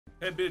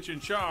Head bitch in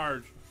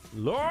charge.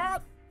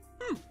 Lord.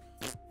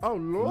 Oh,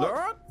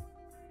 Lord.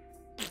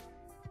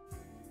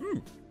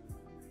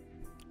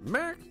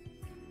 Mac,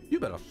 you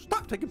better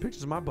stop taking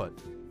pictures of my butt.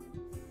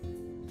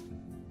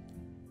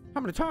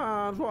 How many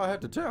times will I have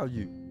to tell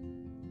you?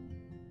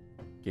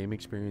 Game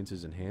experience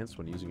is enhanced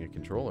when using a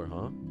controller,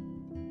 huh?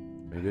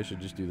 Maybe I should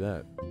just do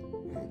that.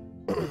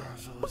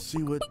 So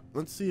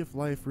let's see if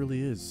life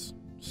really is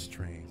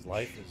strange.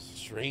 Life is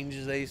strange,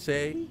 as they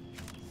say.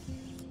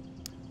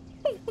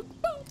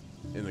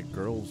 In the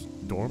girls'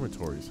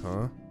 dormitories,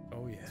 huh?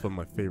 Oh yeah. It's one of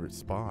my favorite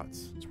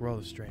spots. It's where all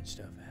the strange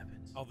stuff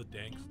happens. All the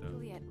dank stuff.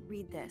 Juliet,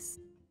 read this.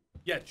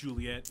 Yeah,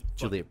 Juliet.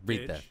 Juliet, fucking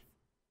read bitch. that.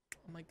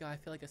 Oh my god, I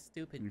feel like a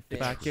stupid You bitch.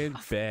 fucking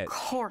bitch. Of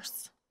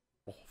course.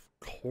 Of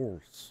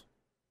course.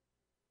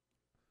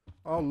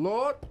 Oh,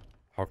 Lord.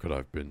 How could I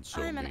have been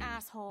so I'm an mean?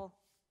 asshole.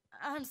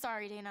 I'm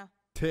sorry, Dana.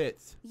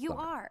 Tits. You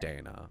Sorry, are.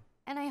 Dana.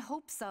 And I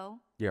hope so.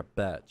 You're a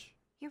bitch.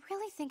 You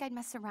really think I'd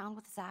mess around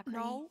with Zachary?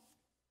 No,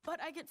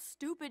 but I get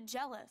stupid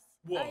jealous.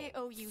 Whoa. I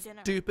owe you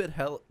dinner. Stupid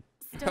hella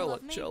Still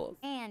love me? jealous.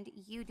 And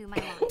you do my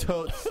laundry.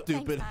 Totes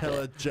stupid, Thanks,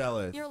 hella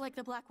jealous. You're like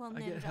the Blackwell Ninja.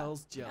 I get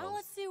hell's Now jealous.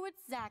 let's see what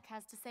Zach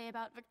has to say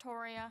about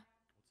Victoria.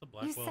 What's a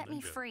black You well set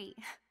me ninja? free.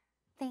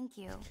 Thank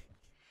you.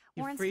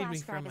 You Warren's freed me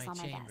flash from drive is my on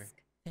my chamber. desk.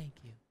 Thank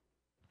you.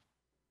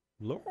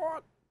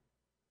 Lord.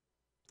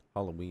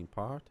 Halloween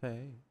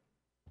party.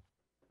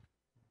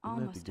 I'm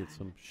gonna have to Almost get done.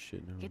 some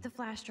shit now. Get the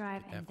flash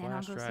drive That and then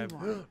I'll flash go drive. see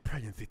Warren.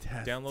 Pregnancy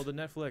test. Download the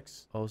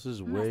Netflix. Oh, this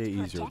is way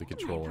easier with the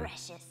controller.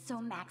 Precious, so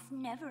Max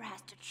never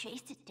has to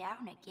chase it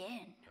down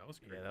again. That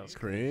was Yeah, that was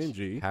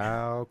Cringy.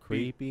 How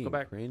creepy Go and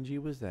back.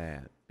 cringy was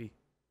that? B.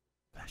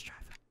 Flash drive.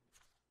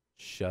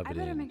 Shove I it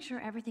better in. make sure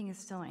everything is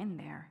still in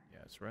there. Yeah,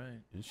 that's right.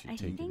 Didn't she I take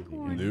think anything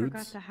Warren in? Nudes?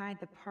 forgot to hide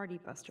the Party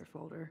Buster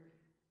folder.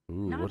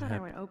 Ooh, Not what that I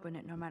would happened? open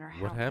it no matter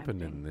how What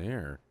happened in tempting.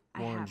 there?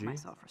 I Warren have G? my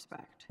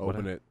self-respect.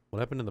 Open it. What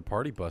happened in the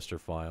Party Buster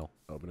file?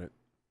 Open it.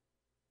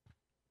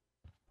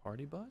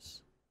 Party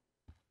bus?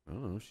 I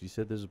don't know. She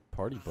said there's a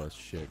party bus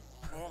shit.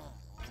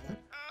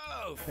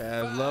 Oh,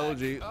 Hello,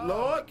 G.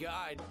 Lord.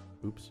 God.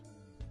 Oops.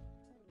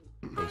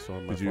 I saw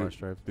on my Did you, flash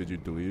drive. did you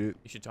delete it?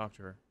 You should talk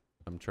to her.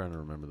 I'm trying to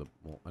remember the.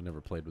 Well, I never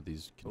played with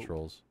these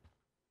controls.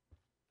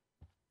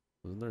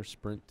 Wasn't there a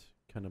sprint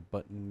kind of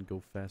button?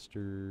 Go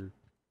faster.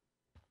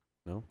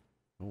 No.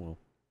 Oh well.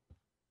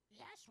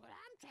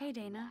 Hey,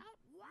 Dana.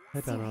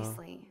 Hey, Dana.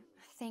 Seriously,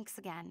 thanks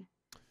again.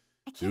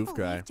 I can't Doof believe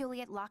guy.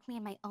 Juliet locked me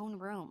in my own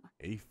room.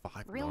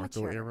 A5 Real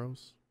narco mature.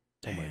 arrows.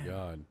 Oh my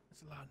god.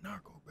 That's a lot of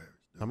narco bears.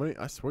 How many?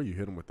 I swear you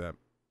hit him with that.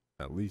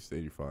 At least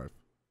 85.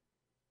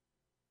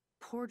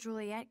 Poor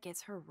Juliet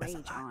gets her That's a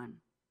rage lot. on.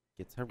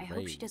 Gets her I hope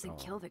she rage doesn't on.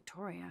 kill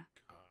Victoria.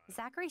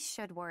 Zachary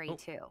should worry Oh.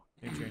 too.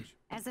 Name change.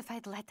 As if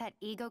I'd let that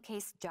ego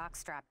case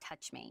jockstrap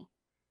touch me.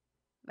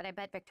 But I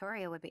bet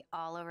Victoria would be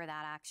all over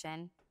that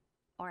action.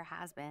 Or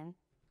has been.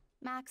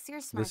 Max, you're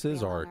smart This to be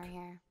is a Ark. loner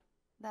here.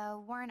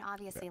 Though Warren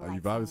obviously likes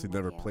You've obviously hanging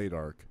never with you. played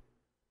Ark.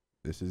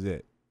 This is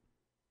it.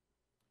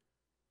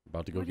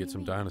 About to go What do get you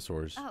some mean?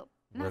 dinosaurs. Oh,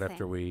 right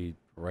after nothing. we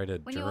write a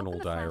When you journal open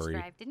the flash diary.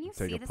 drive, didn't you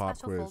Take see a the pop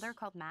special quiz. folder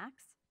called Max?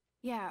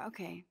 Yeah,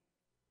 okay.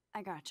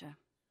 I gotcha.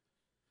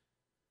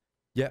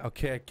 Yeah.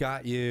 Okay, I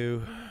got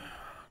you.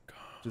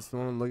 Just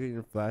want to look at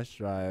your flash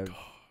drive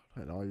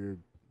and all your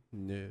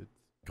nudes.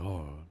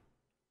 God.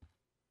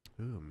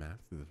 Ooh,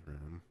 Max's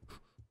room.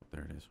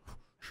 There it is.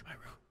 My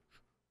room.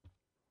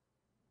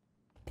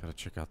 Gotta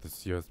check out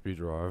this USB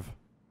drive.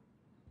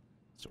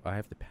 So I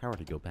have the power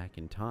to go back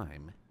in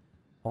time,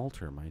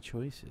 alter my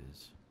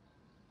choices.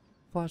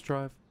 Flash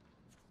drive.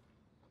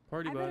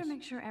 Party I bus. better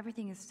make sure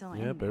everything is still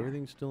in Yep, there.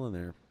 everything's still in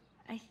there.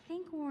 I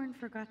think Warren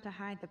forgot to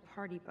hide the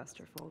Party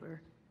Buster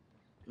folder.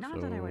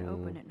 Not that I would So-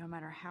 open it no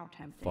matter how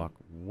tempting. Fuck.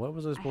 What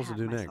was I supposed to have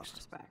do my next?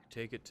 self-respect.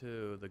 Take it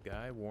to the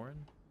guy,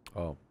 Warren.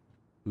 Oh,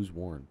 who's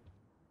Warren?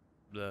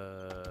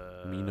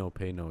 The Me no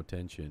pay no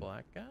attention.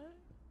 black guy.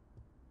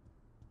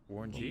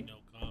 Warren G. No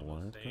comma,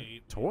 What?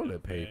 state,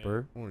 Toilet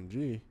paper. Warren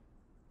G.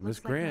 Miss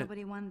Looks like Grant.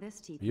 nobody won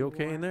this TP You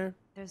okay war. in there?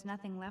 There's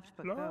nothing left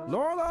but ghosts.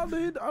 Lord, I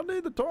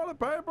need the toilet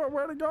paper.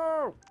 Where to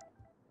go?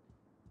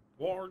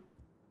 Warren.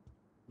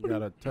 You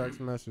got a text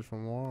message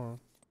from Warren.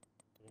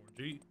 Warren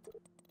G.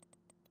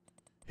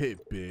 Hey,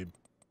 babe.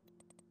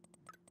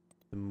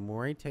 The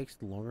more I text,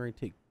 the longer I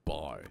take.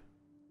 Bye.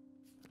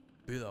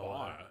 Be that way.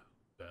 Bye,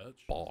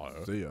 bitch.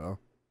 Bye. See ya.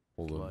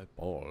 Hold on. Like-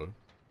 Bye.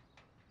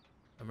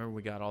 I remember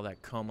we got all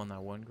that cum on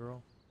that one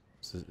girl.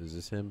 Is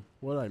this him?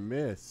 What'd I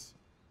miss?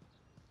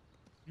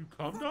 You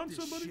cummed on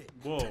somebody?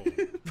 Whoa.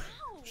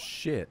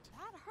 Shit.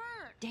 That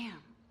hurt. Damn,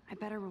 I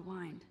better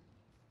rewind.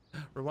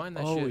 Rewind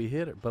that Oh, shit. he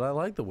hit it. But I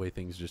like the way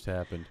things just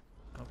happened.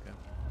 Okay.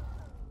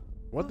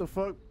 What the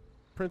fuck,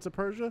 Prince of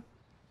Persia?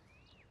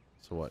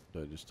 So what?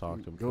 Do I just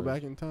talk to him? Go first?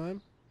 back in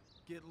time?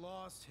 Get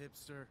lost,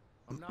 hipster.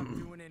 I'm not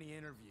doing any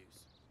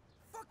interviews.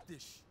 Fuck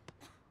this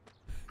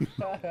shit.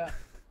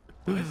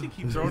 Why does he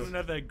keep throwing it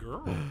at that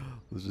girl?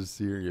 Let's just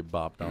see her get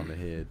bopped on the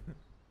head.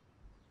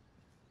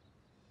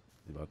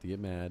 He's about to get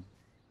mad.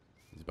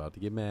 He's about to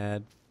get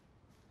mad.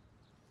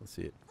 Let's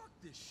see it. Fuck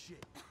this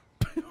shit.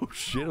 Oh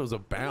shit, it was a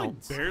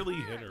bounce. Barely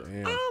hit her.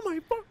 Damn. Oh my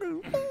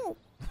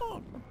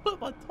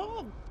my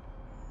tongue.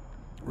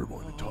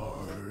 Rewind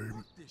time.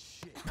 Fuck this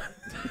shit.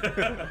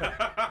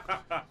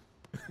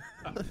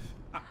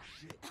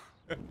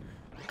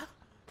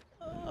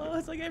 Oh,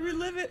 it's like I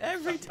relive it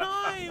every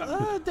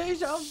time.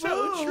 Deja vu.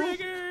 So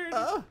triggered.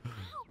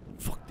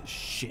 Fuck this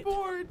shit.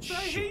 Sports, I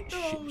hate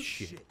those.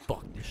 Shit.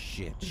 Fuck this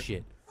shit.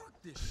 Fuck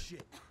this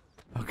shit.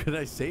 How could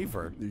I save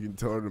her? You can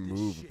tell her to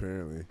move,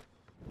 apparently.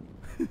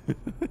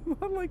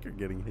 I like her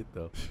getting hit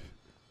though.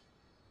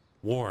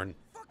 Warren.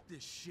 Fuck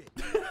this shit.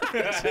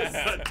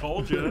 I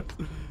told you.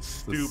 The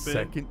Stupid.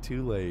 second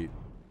too late.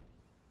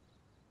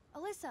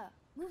 Alyssa,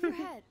 move your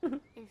head.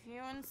 If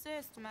you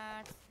insist,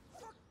 Max.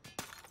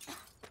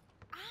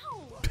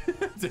 Ow!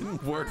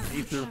 Didn't work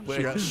either way.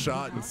 She got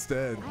shot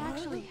instead. I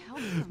actually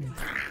helped him.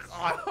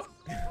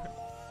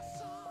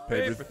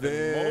 Paper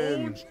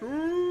thin.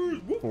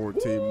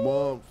 14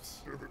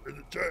 months.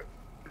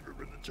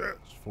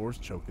 Force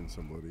choking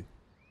somebody.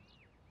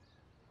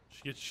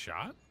 She gets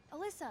shot?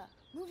 Alyssa,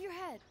 move your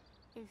head.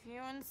 If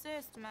you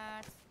insist,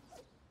 Max.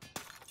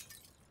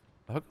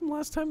 How come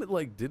last time it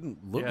like didn't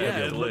look like Yeah,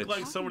 a it looked glitch?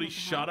 like somebody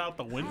shot out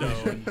the window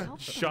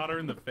and shot her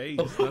in the face.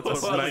 That's What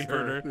what I sniper?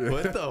 heard her.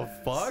 What the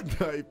fuck?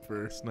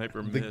 Sniper.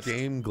 Sniper The missed.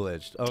 game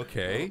glitched.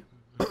 Okay.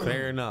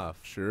 Fair enough.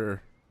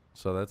 Sure.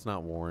 So that's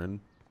not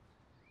Warren.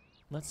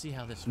 Let's see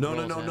how this No,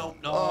 rolls out.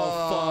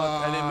 Oh,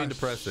 fuck. I didn't mean to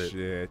press it.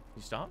 Shit.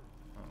 You stop?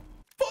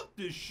 Fuck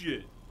this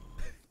shit.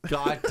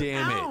 God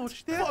damn it.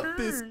 Ouch, that Fuck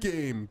this hurt.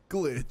 game.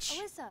 Glitch.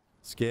 Alyssa,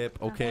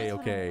 Skip. Okay,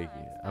 okay.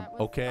 That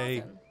was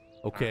Okay. buzzing.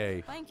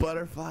 Okay. Thank you.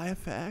 Butterfly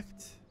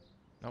effect.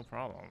 No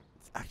problem.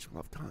 It's action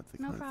love consequences.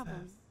 No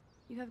problem.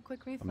 You have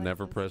quick reflexes. I'm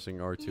never pressing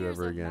R2 Years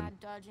ever of again. bad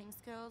dodging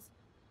skills.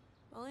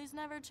 Bullies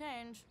never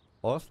change.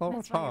 That's not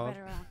That's why you're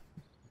better off.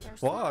 They're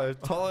Why? smart.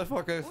 It's all I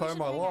fucking We say should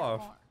my hang out life.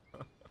 more.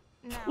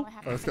 Now I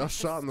have I to just got finish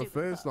shot in the this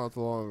stupid face book. not too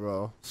long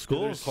ago.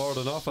 School's hard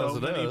enough so as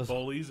it many is.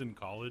 bullies in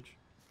college.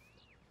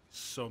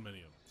 So many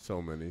of them.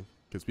 So many.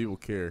 Because people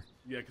care.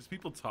 Yeah, because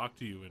people talk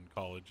to you in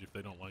college if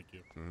they don't like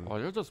you. Oh,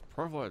 you're just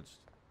privileged.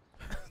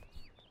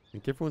 I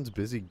think everyone's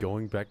busy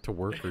going back to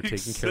work or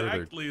taking care of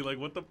their Exactly. Like,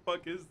 what the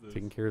fuck is this?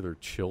 taking care of their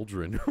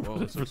children. Whoa,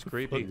 this looks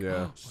creepy.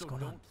 Yeah. So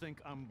don't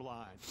think I'm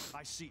blind.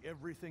 I see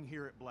everything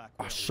here at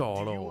Blackwell. I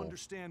saw it Do you all.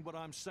 understand what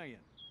I'm saying?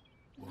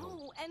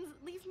 No, and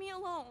leave me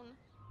alone.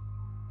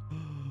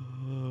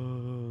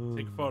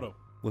 Take a photo.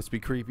 Let's be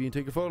creepy and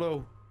take a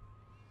photo.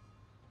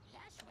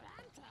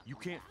 You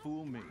can't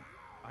fool me.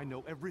 I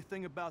know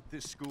everything about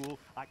this school.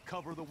 I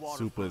cover the water.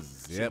 Super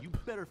So zip. you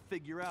better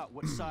figure out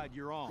what side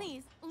you're on.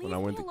 Please, leave When I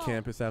went me to alone.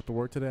 campus after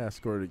work today, I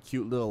escorted a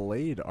cute little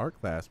lady to art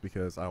class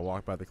because I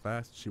walked by the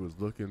class. She was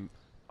looking.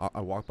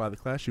 I walked by the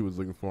class she was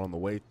looking for on the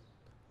way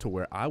to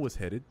where I was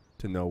headed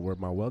to know where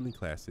my welding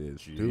class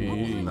is. Dude,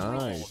 Jeez.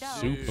 nice.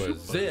 Super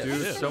zip.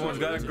 Dude, someone's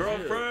got a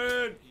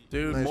girlfriend.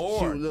 Dude, Nice more.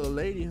 cute little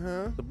lady,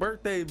 huh? The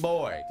birthday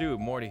boy. Dude,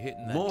 Morty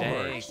hitting that More.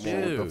 dang.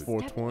 Dude. The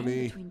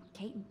 420. Between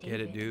Kate and Get it,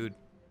 David. dude.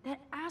 That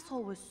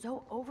asshole was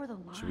so over the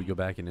line. Should we go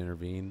back and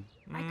intervene?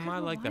 I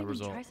like that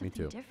result. Try Me something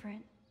too.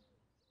 different.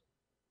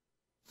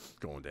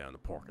 Going down the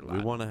parking lot.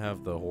 We want to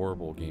have the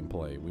horrible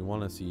gameplay. We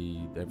want to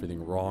see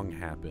everything wrong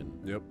happen.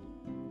 Yep.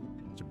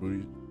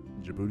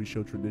 Jaboody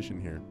show tradition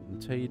here.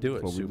 That's how you do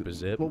it, What we Super do-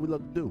 Zip. What we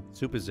love to do.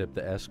 Super Zip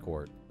the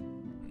escort.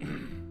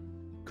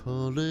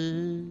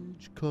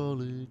 College,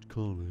 college,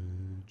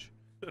 college.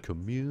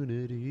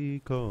 Community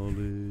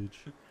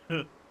college.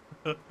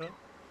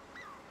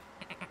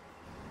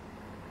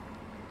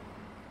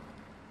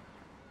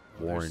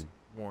 Warren.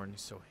 Warren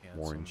is so handsome.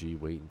 Warren G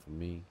waiting for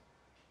me.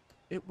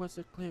 It was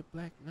a clear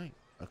black night.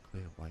 A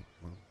clear white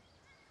moon.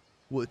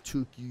 What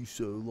took you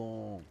so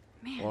long?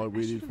 Man, I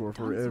waited should've for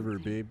done forever,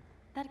 something. babe.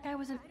 That guy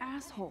was an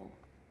asshole.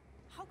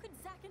 How could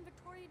Zach and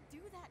Victoria do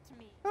that to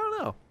me? I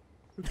don't know.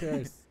 Who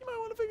cares? You might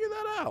want to figure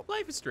that out.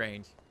 Life is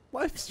strange.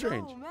 Life's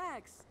strange. Yo,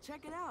 Max,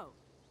 check it out.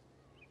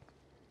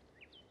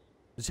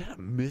 Is that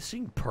a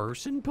missing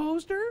person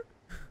poster?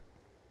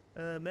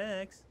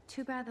 Max.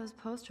 Too bad those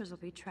posters will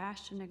be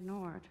trashed and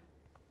ignored.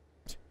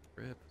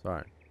 Rip.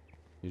 Sorry.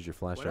 Use your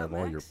flash What drive up,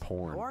 all your Max?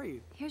 porn. How are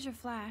you? Here's your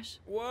flash.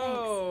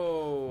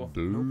 Whoa.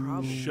 No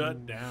problem.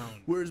 Shut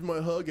down. Where's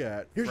my hug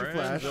at? Here's your Friend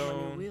flash. zone.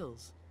 On your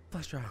wheels.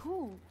 Flash drive.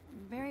 Cool.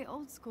 Very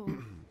old school.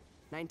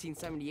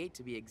 1978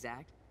 to be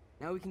exact.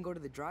 Now we can go to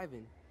the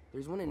drive-in.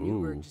 There's one in Ooh.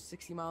 Newburgh just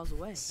 60 miles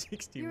away.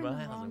 60 You're in the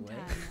miles wrong away.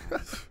 time. now.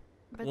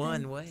 But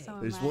One then, way. so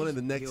am There's I. one in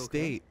the You next okay?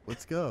 state.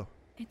 Let's go.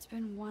 It's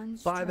been one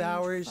 5 strange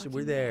hours, we're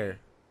fucking there.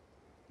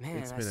 Man,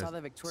 It's I been saw a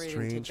that Victoria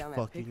didn't take strange down that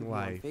fucking pic of you on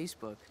life.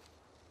 Facebook.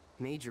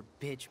 Major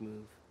bitch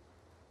move.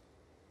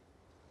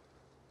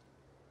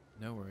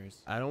 No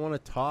worries. I don't want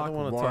to talk,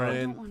 wanna talk. I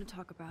Warren. don't want to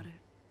talk about it.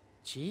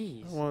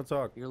 Jeez. I don't want to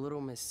talk. You're a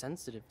little Miss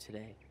Sensitive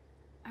today.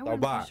 I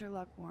wouldn't bye. push your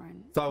luck,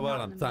 Warren. So Not what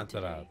in I'm the mood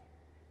sensitive. today.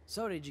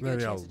 So, did you get a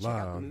Maybe chance I'll to check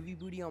out the lie. movie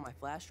booty on my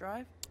flash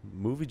drive?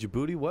 Movie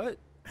Jaboody, what?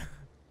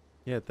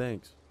 Yeah,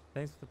 thanks.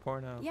 Thanks for the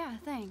porno. Yeah,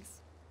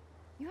 thanks.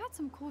 You had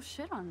some cool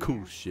shit on Cool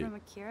there. shit. From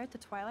Akira to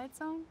Twilight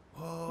Zone.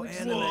 Whoa, Which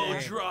anime. anime?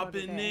 Whoa,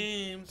 dropping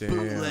names. Damn.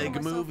 Bootleg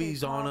Myself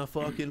movies a on a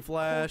pop fucking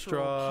flash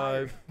Cultural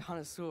drive. pirate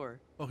Connoisseur.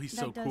 Oh, he's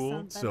That so does cool.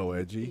 sound better So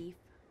than edgy. thief.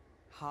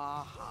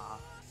 Ha ha.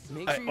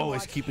 Make I sure you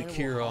always watch keep a Hannibal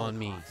cure on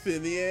me. Holocaust.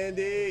 Finny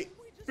Andy.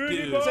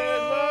 Dude,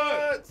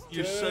 Bucks.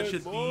 you're such a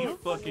 10 thief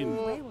bucks.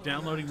 fucking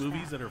downloading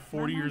movies that are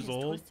 40 years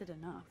old.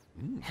 Enough.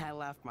 I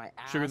laughed my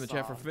ass Sugar in the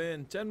chat off. for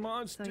Finn. 10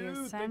 months, So you're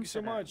dude. Thank you so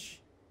sensitive.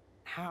 much.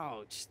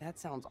 Ouch, that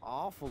sounds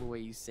awful the way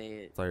you say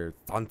it. So you're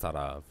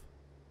Tantarov.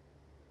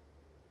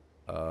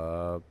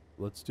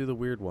 Let's do the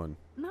weird one.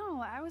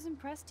 No, I was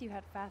impressed you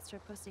had faster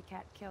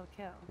pussycat kill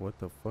kill. What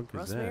the fuck is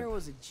Russ that? Mayer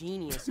was a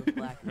genius with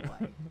black and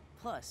white.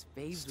 Plus,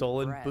 babes with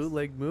Stolen breasts.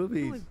 bootleg Who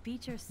movies. would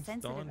beat your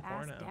sensitive Stolen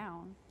ass porno.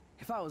 down?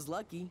 If I was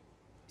lucky.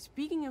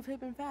 Speaking of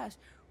hip and fast,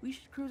 we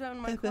should cruise out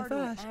in my Hip car and to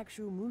an fast.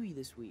 actual movie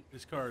this week.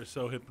 This car is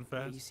so hip and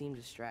Yeah, fast. you seem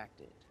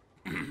distracted.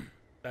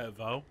 That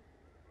Vo.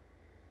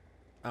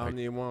 I don't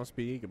even want to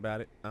speak about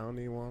it. I don't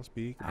even want to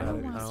speak I about don't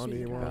it. wanna I don't speak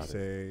even want about to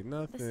say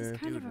nothing. This is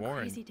kind Dude, of a Warren,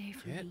 crazy day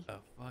for get me. a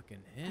fucking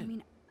I hint.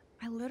 mean,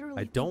 I literally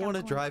I think don't I'm want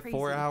to going drive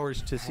 4 crazy.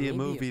 hours to see I a may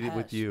be movie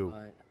with pest, you.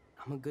 But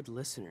I'm a good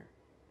listener.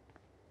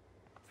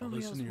 For I'll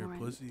listen reals, to your Warren,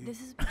 pussy.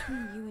 this is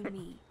between you and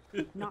me,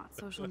 not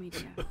social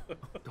media.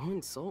 Don't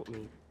insult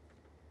me.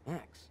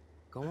 Max,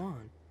 go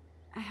on.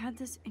 I had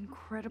this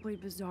incredibly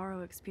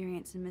bizarro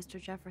experience in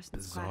Mr.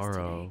 Jefferson's class today.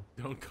 Bizarro.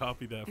 Don't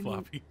copy that, I mean,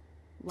 Floppy.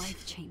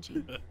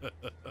 Life-changing.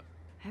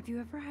 Have you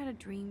ever had a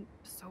dream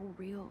so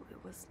real it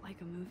was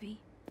like a movie?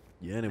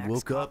 Yeah, and I Max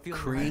woke up, Caulfield,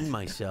 creamed right?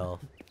 myself.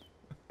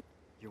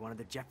 You're one of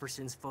the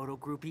Jefferson's photo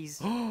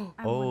groupies? I'm one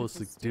Oh, of it's the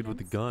his dude with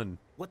the students. gun.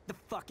 What the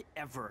fuck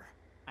ever?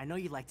 I know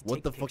you like to What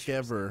take the fuck pictures,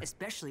 ever?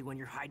 especially when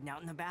you're hiding out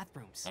in the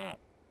bathrooms.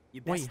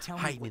 You Why best you tell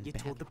me hiding what in you the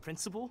told the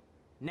principal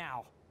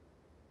now.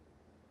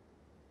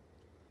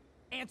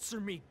 Answer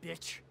me,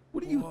 bitch.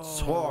 What are you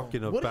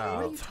talking What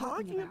about? are you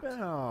talking I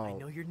about?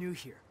 know you're new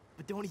here,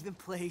 but don't even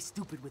play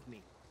stupid with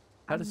me.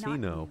 How I'm does he not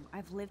know? new.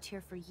 I've lived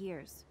here for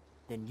years.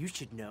 Then you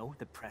should know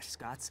the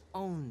Prescotts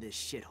own this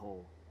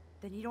shithole.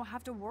 Then you don't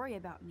have to worry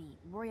about me.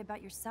 Worry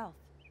about yourself.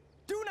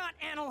 Do not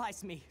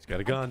analyze me. He's got a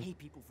I gun. pay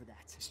people for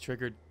that. He's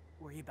triggered.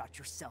 Worry about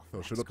yourself. So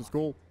Max shut up to Caulfield.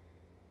 school.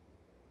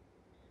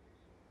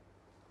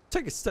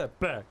 Take a step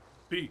back.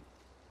 B.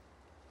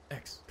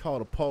 X. Call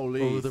the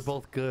police. Oh, they're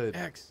both good.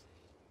 X.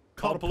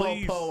 Call the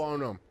police. po on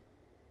them.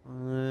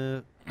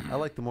 I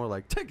like the more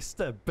like, take a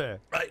step back.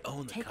 I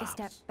own the Take cops. a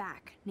step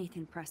back,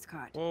 Nathan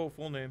Prescott. Whoa,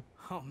 full name.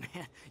 Oh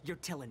man, you're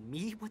telling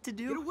me what to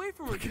do? Get away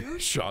from her,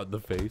 dude. Shot in the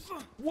face.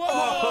 Whoa!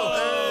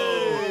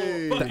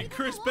 Hey! Fucking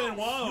Chris Benoit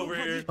over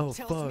Nobody here. Oh,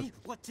 tells fuck. me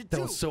what to That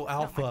do. was so Not my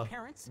alpha.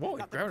 parents, Whoa, he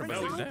not the grabbed him by the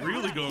principal, neck.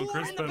 Really not going the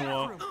Chris whore in the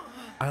Benoit. bathroom.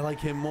 I like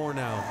him more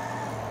now.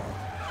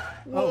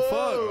 Whoa.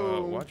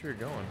 Oh, Watch where you're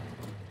going.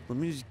 Let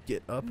me just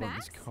get up on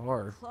Max? this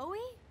car. Chloe?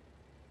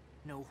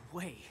 No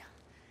way.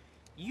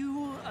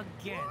 You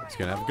again. He's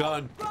gonna have a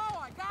gun. Bro,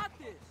 I got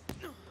this.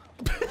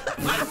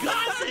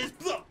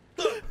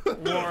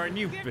 Warren,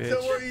 you Don't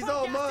bitch. worry, he's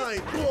all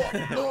mine.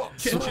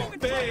 Kitchen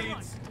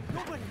fades.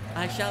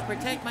 I shall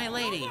protect my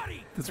lady.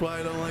 That's why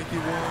I don't like you,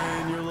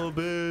 Warren. You're a little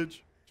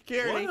bitch.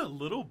 What a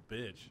little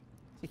bitch.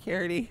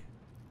 Security.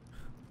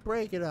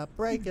 Break it up.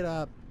 Break it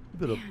up.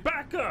 You better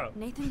Back up.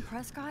 Nathan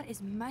Prescott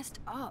is messed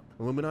up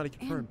Illuminati and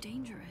confirmed.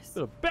 dangerous.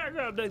 Back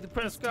up, Nathan This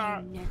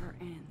Prescott. game never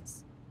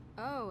ends.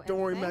 Oh, Don't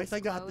worry, Max. I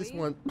got this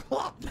one.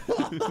 After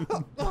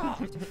 5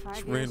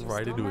 Just years, ran you're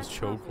right still into Max his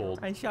Caulfield.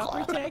 chokehold. I shall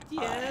protect you.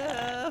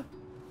 I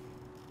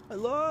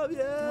love you.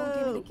 Don't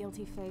give me the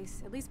guilty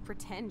face. At least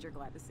pretend you're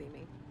glad to see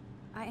me.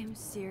 I am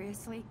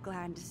seriously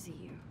glad to see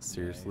you.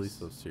 Seriously,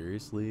 so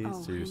seriously,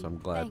 Oh, serious. honey,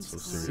 I'm glad, thanks, so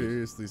Chloe.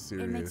 serious.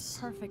 Seriously It makes serious.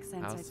 perfect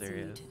sense How I'd see you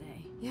serious?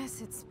 today.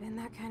 Yes, it's been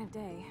that kind of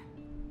day.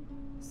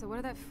 So what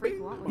did that freak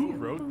want with Who you?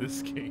 wrote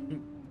this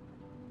game?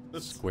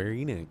 Square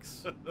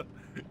Enix.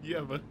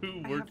 Yeah, but who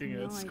I have working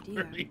no at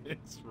Square idea.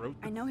 Enix wrote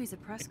I know he's a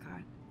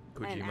Prescott.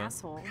 An Kojima.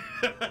 asshole.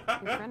 Your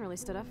friend really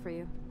stood up for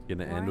you.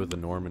 Gonna end with a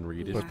Norman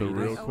Reedus. But the Yeah,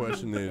 real I owe him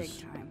question big is,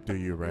 time. do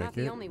you You're rank not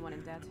the it? only one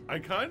in debt. I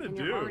kind of And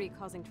do. you're already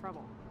causing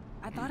trouble.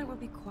 I thought it would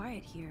be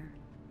quiet here.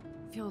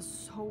 Feels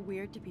so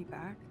weird to be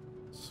back.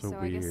 So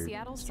I guess weird.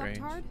 Seattle Strange.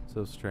 sucked hard?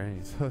 So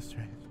strange. So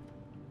strange.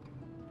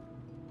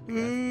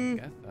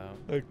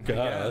 I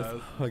guess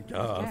so.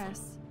 I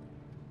Yes.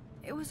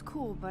 It was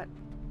cool, but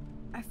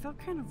I felt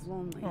kind of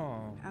lonely.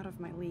 Aw. Out of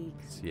my league.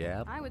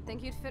 Yeah. I would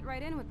think you'd fit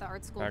right in with the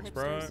art school Tax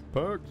hipsters.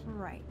 break.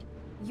 Right.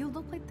 You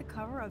look like the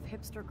cover of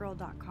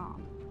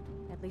hipstergirl.com.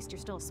 At least you're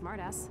still a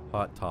smartass.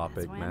 Hot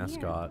topic why I'm here.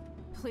 mascot.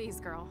 Please,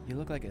 girl. You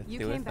look like a You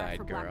came back suicide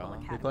for Blackwell girl.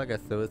 Academy. Look like a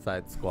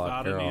Suicide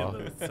Squad Without any girl.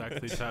 of the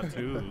sexy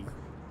tattoos.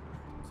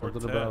 Or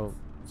Something tats. about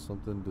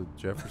something to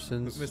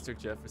Jefferson's. Mr.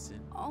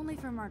 Jefferson. Only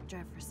for Mark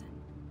Jefferson.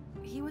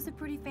 He was a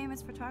pretty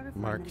famous photographer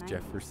Mark in the 90s.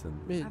 Jefferson.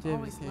 I've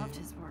always loved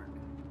his work.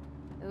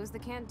 Those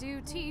that can't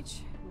do, teach.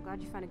 I'm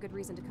glad you find a good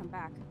reason to come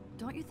back.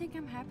 Don't you think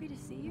I'm happy to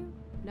see you?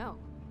 No.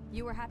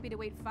 You were happy to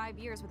wait 5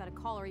 years without a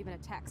call or even a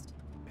text.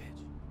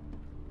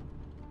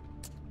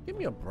 Give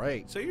me a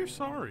break. Say you're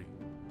sorry.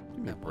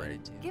 Give me a break.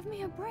 Give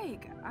me a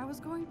break. I was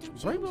going through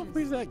Why you changes.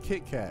 piece that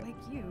Kit Kat? Like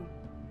you.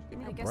 Give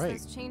me I a guess break.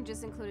 those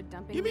changes included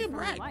dumping Give me me a from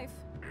your break. life.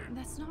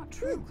 That's not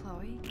true,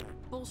 Chloe.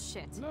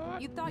 Bullshit. No,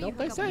 You thought no, you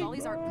they hooked up with say all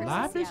these art critics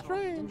life in is Seattle.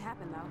 strange. Didn't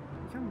happen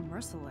though. You're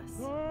merciless.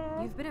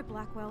 You've been at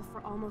Blackwell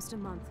for almost a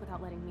month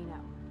without letting me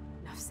know.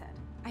 Enough said.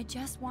 I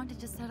just wanted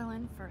to settle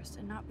in first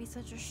and not be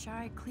such a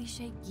shy,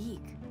 cliche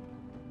geek.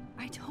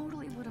 I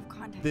totally would have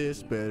contacted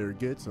This you. better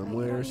get But you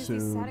somewhere don't use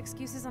these sad soon.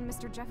 excuses on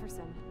Mr.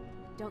 Jefferson.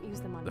 Don't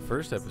use them on The me,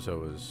 first please.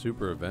 episode was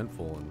super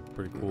eventful and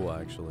pretty cool,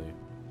 actually.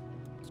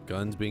 There's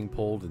guns being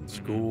pulled in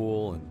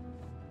school and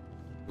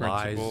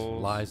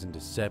Principals. lies and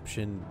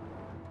deception.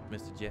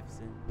 Mr.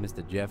 Jefferson.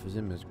 Mr.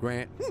 Jefferson, Miss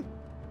Grant.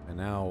 And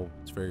now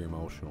it's very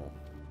emotional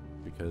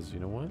because you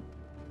know what?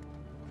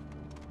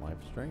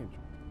 Life's strange.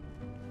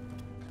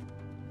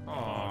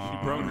 Aw,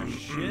 she broke her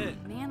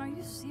shit. Man, are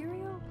you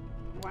serial?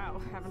 Wow,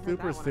 haven't heard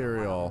Super that one in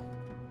a while. cereal.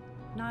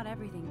 Not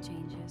everything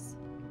changes.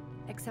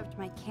 Except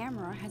my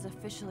camera has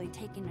officially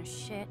taken a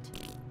shit.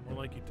 More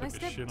like you My took a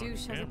step shit on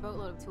douche has a camera.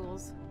 boatload of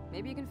tools.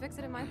 Maybe you can fix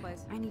it at my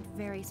place. I need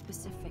very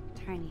specific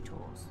tiny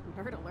tools.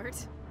 Nerd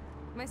alert.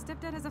 My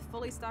stepdad has a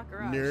fully stocked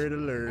garage. Nerd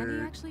And he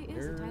alert. actually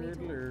is a tiny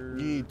tool. You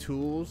need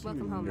tools,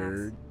 Welcome you home, Max.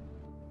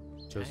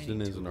 nerd.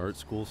 Justin is an art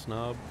school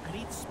snob. I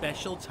need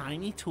special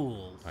tiny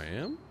tools. I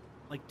am?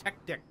 Like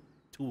tech deck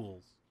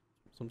tools.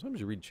 Sometimes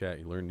you read chat,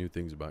 you learn new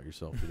things about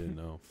yourself you didn't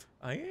know.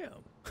 I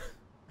am.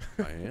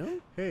 I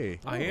am? Hey,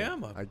 I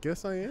am a I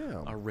guess I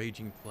am.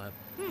 raging pleb.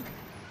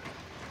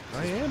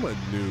 I am a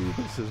noob.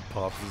 This is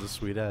Pops is a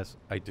sweet ass.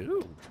 I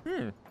do.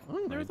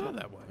 Oh, Never I thought do.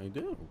 that way. I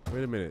do.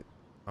 Wait a minute.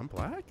 I'm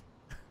black?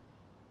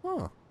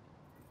 Huh.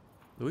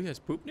 Louis has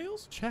poop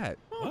nails? Chat.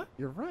 What?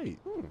 You're right.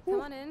 Come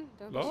on in.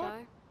 Don't be Lord. shy.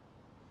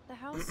 The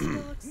house still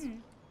looks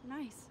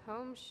nice.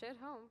 Home, shit,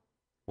 home.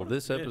 Well, What a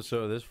this bitch.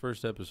 episode, this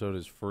first episode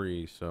is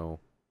free, so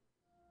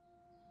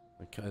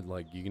I kind of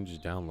like you can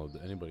just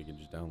download. Anybody can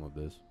just download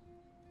this.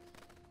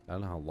 I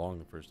don't know how long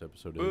the first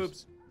episode is.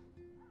 Boobs.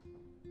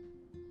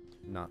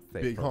 Not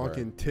thick. Big but we're-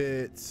 honking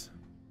tits.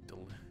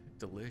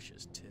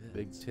 Delicious tits.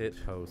 Big tit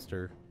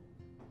poster.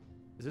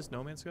 Is this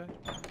No Man's Sky?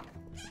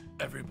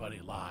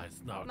 Everybody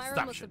lies. No, My room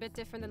stop looks shit. a bit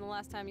different than the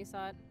last time you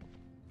saw it.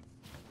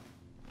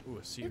 Ooh, a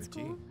It's CRT.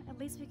 cool. At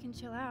least we can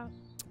chill out.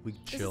 We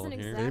can This chill in isn't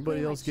here. exactly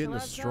Anybody my else getting a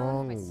chill-out zone.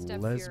 strong My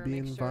step-fuhrer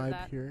lesbian makes sure of vibe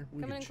that. here?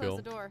 We Come in can and chill.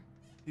 close the door.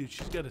 Dude,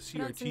 she's got a Put on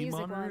some CRT music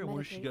while I monitor,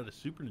 or she meditate. got a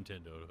Super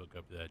Nintendo to hook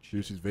up to that shit.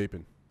 Dude, she's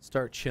vaping.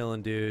 Start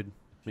chilling, dude.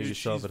 Make Dude,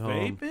 yourself she's at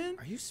home. vaping?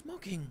 Are you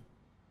smoking?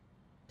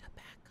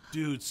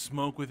 Dude,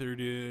 smoke with her,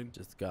 dude.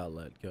 Just gotta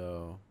let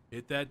go.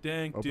 Hit that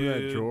dank, Open dude.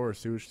 that drawer,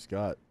 see what she's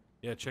got.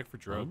 Yeah, check for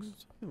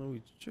drugs. You know,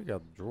 we check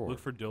out the drawer. Look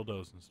for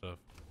dildos and stuff.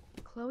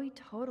 Chloe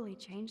totally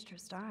changed her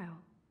style.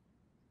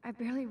 I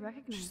barely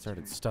recognized She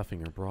started her. stuffing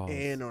her bras.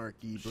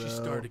 Anarchy, bro. She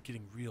started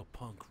getting real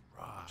punk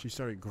rock. She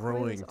started Chloe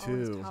growing was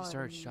always too. taller She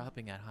started than me.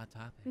 shopping at Hot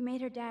Topic. We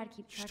made her dad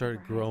keep track She of started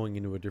her height. growing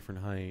into a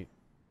different height.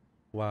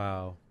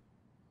 Wow.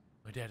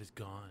 My dad is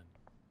gone.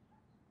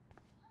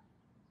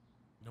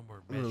 No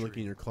more I'm gonna look in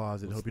measuring. your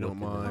closet. Let's Hope you don't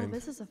look in the- Oh, mind.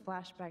 this is a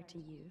flashback to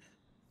youth.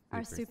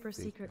 Our super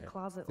secret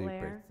closet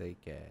lair. I'm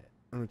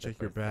gonna check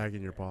your bag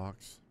and your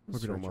box.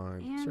 Hope you don't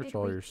mind. And Search it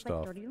all your leaks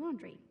stuff. like dirty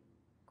laundry.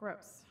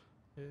 Gross.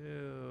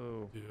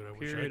 Ew. Dude, I wish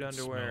Period I could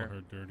underwear. smell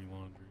her dirty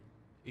laundry.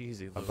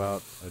 Easy. Louis.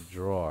 About a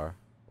drawer.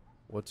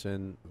 What's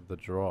in the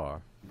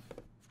drawer?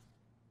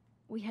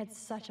 We had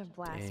such a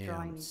blast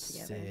drawing these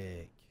together.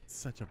 sick.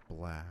 Such a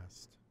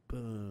blast.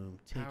 Boom.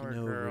 Taking Power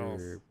over.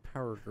 girls.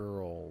 Power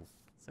girls.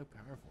 So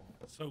powerful.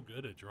 So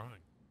good at drawing.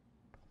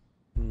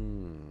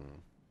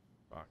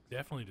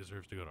 Definitely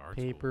deserves to go to art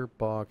Paper,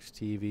 box,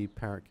 TV,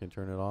 parent. Can I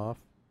turn it off?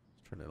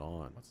 Let's turn it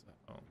on. What's that?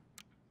 Oh.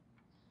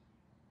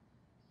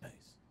 Nice.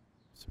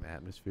 Some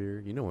atmosphere.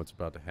 You know what's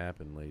about to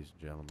happen, ladies and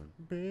gentlemen.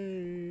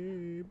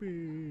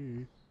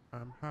 Baby,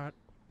 I'm hot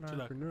like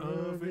like an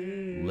oven.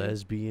 oven.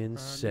 Lesbian I need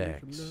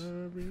sex.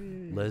 some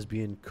loving.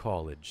 Lesbian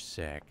college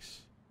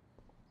sex.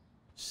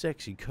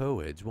 Sexy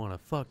co-eds want to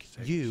fuck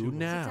Sexy you cool.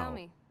 now. So tell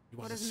me, You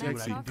what wanna does see Max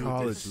what I Sexy can do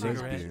Coffey with college this do for fun now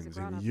cigarette? that she's a lesbians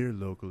in grown-up? your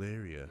local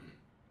area.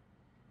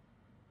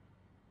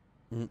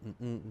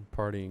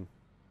 Partying.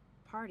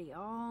 Party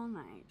all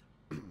night.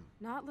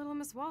 Not little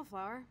Miss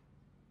Wallflower.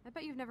 I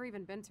bet you've never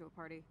even been to a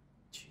party.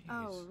 Jeez.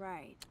 Oh,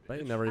 right. But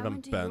you never I even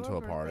went to been your to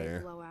a birthday party.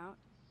 blowout.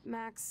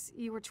 Max,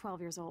 you were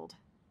 12 years old.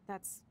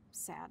 That's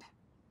sad.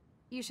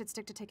 You should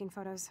stick to taking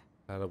photos.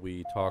 How do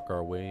we talk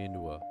our way into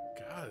a...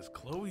 God, this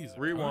Chloe's a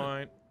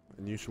Rewind.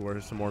 And you should wear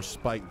some more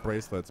spike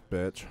bracelets,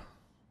 bitch.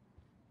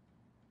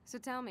 So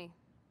tell me,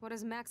 what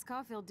does Max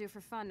Caulfield do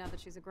for fun now that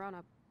she's a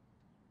grown-up?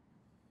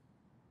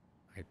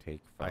 I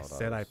take I photos.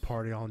 said I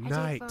party all I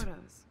night. take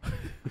photos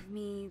of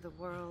me, the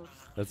world.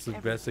 That's the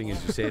best thing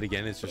is you say it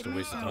again, it's just a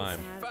waste of time.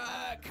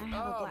 Fuck!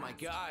 Oh my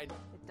god!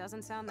 It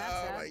doesn't sound that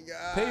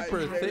sad. Paper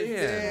I've got a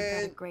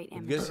thin. great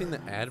Have you guys image.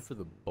 seen the ad for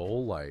the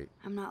bowl light?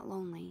 I'm not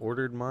lonely.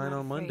 Ordered mine Not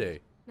on Monday.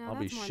 Now I'll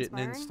be that's more shitting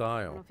in inspiring. I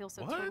style. don't feel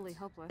so What? totally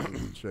hopeless.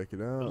 Check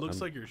it It out.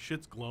 looks like your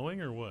shit's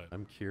glowing or what?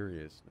 I'm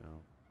curious now.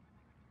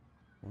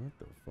 What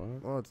the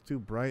fuck? Oh, it's too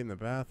bright in the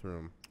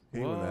bathroom.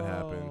 Hate when that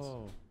happens.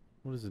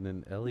 What is it,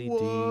 an LED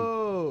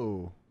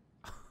Whoa!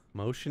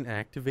 motion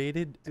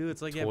activated? Dude,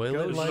 it's like you have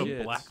Toilet ghost Is it a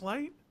shits. black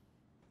light?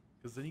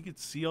 Because then you could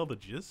see all the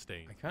jizz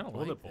stains. I kind of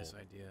Toilet like bowl. this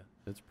idea.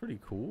 That's pretty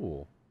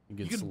cool. You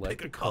You can can select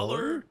pick a color.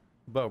 color?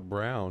 About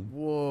brown.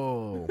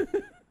 Whoa.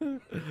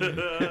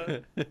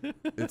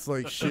 It's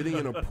like shitting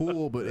in a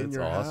pool, but in That's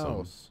your awesome.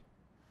 house.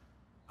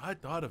 I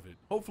thought of it.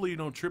 Hopefully you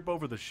don't trip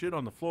over the shit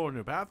on the floor in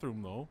your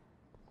bathroom, though.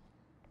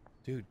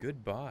 Dude,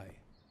 goodbye.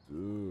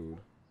 Dude.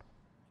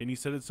 And you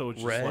said it so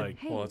it's Red? just like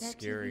Hey, Well, it's that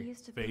TV scary.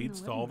 used to be in the fades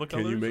to living all the room.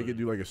 colors. Can you make or- it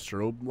do like a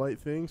strobe light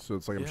thing? So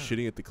it's like I'm Yeah.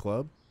 shitting at the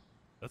club?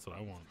 That's what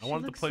I want. I She want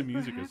it to looks play super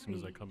music as soon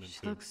as I happy. come in. She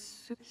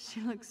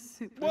too. looks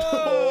super.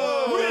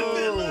 Whoa!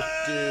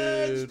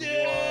 Dude,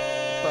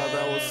 thought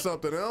that was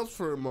something else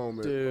for a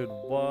moment. Dude,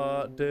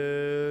 what,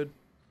 dude?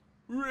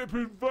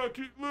 Ripping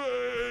fucking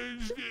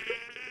legs.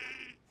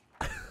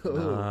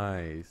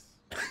 Nice.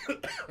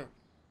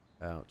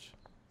 Ouch.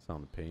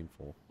 Sounded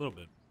painful. A little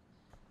bit.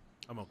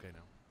 I'm okay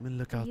now. I'm gonna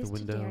look We out the used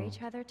to dare window.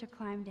 each other to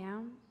climb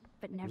down,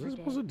 but Was never I did.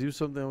 supposed to do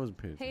something I wasn't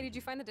paying Hey, attention did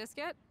you find the disc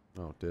yet?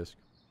 to? Oh, disc.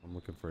 I'm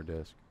looking for a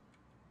disc.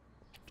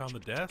 Found the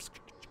desk.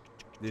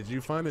 Did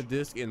you find a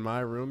disc in my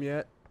room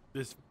yet?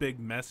 This big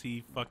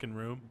messy fucking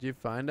room. Did you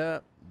find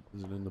it?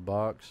 Is it in the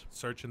box?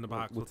 Search in the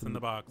box. What's in the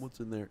box? What's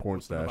in there? Porn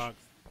What's in the stash. box?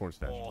 Porn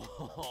stash.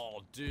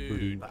 Oh,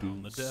 dude.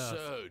 Found the desk.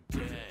 So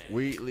dang.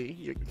 Wheatley,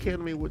 you're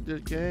killing me with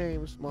this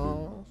game,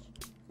 Smalls.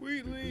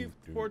 Wheatley,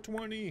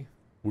 420.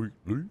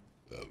 Wheatley.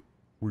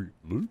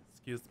 Wheatley.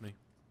 Excuse me.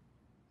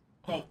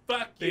 Oh,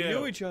 fuck They you.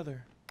 knew each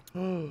other.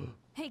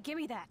 Hey, give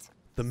me that.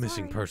 The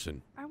missing Sorry.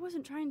 person. I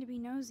wasn't trying to be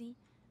nosy.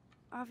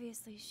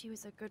 Obviously, she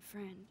was a good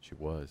friend. She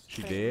was.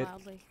 She Very did?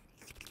 loudly.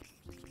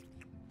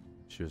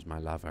 She was my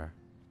lover.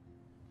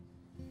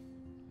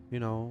 You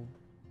know.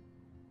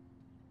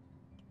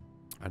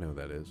 I know who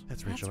that is.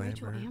 That's That's Rachel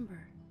Rachel Amber.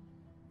 Amber.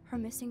 Her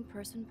missing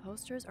person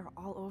posters are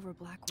all over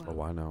Blackwell.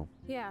 Oh, I know.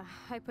 Yeah,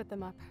 I put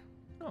them up.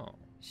 Oh.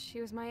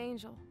 She was my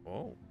angel.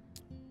 Whoa.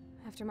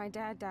 After my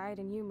dad died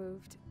and you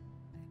moved,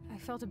 I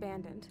felt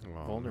abandoned.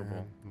 Oh,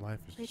 Vulnerable. man. Life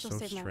is Rachel so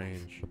saved my life.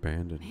 strange.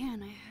 Abandoned.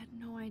 Man, I had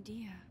no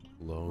idea.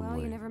 Lonely.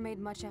 Well, you never made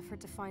much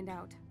effort to find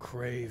out.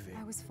 Craving.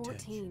 I was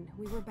 14.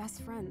 We were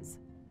best friends.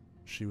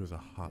 She was a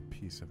hot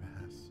piece of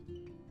ass.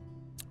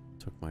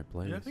 Took my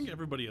place. Yeah, I think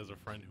everybody has a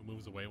friend who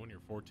moves away when you're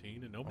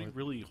 14, and nobody Oh.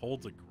 really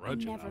holds a I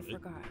grudge never about it.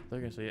 forgot. They're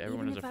gonna say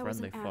everyone Even has if a I was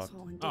friend they an fucked.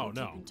 asshole and Oh, didn't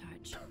no. keep in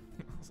touch.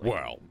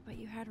 Well. But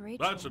you had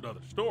Rachel. That's another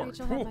story.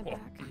 Rachel had my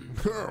back.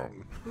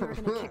 We were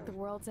gonna kick the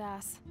world's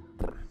ass.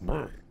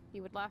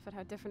 You would laugh at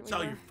how different It's we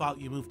all were. your fault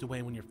you moved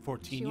away when you're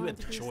 14. She You had wanted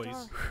the to be a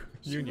choice. star.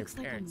 She You and your looks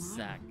like a parents mom.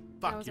 suck.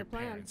 That Fuck was your her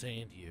plan. parents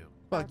and you.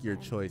 Fuck your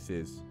Okay.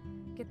 choices.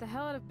 Get the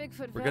hell out of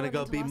Bigfoot We're Vale gonna and go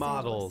into be Los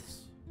models.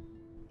 Angeles.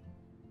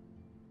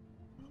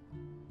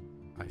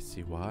 I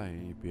see why.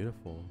 You're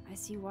beautiful. I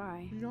see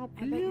why. You're I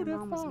bet your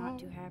mom was not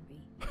too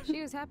happy.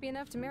 She was happy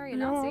enough to marry a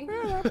Nazi.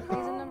 Reason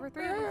number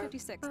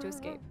 356 to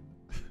escape.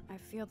 I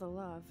feel the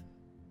love.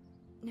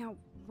 Now,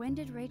 when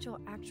did Rachel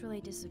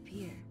actually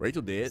disappear?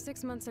 Rachel did.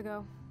 6 months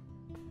ago.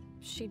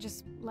 She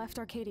just left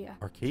Arcadia.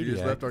 She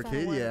just left Without a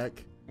word.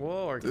 Arcadiac.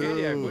 Whoa, Arcadia, what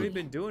have you Dude.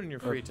 been doing in your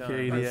free time?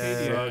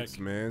 Arcadia. Sucks,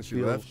 man. She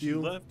left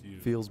you. left you.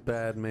 Feels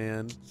bad,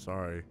 man.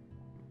 Sorry.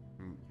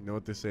 You know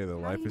what they say, though.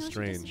 How Life do you is know she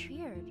strange.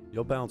 disappeared?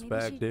 You'll bounce Maybe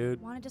back, she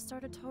dude. wanted to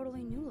start a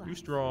totally new life. You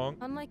strong.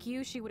 Unlike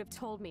you, she would have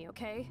told me,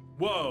 okay?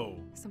 Whoa.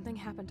 Something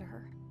happened to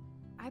her.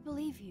 I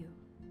believe you.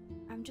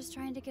 I'm just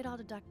trying to get all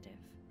deductive.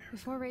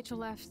 Before Rachel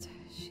left,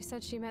 she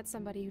said she met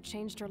somebody who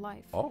changed her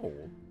life. Oh.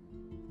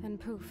 And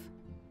poof.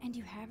 And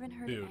you haven't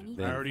heard Dude,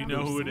 anything I already from know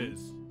her who it since?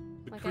 is.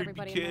 The Like creepy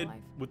everybody in my kid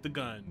life. with the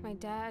gun. My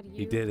dad, you.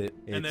 He did it.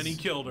 And then he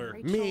killed her.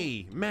 Rachel.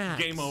 Me,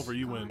 Max. Game over,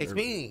 you win. It's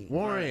me,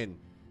 Warren.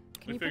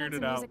 Can We you put on figured it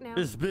some out. music now?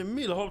 It's been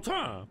me the whole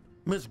time.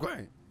 Miss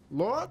Grant.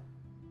 Lord?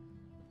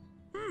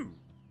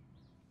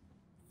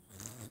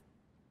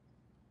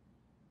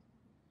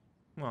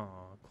 Aw,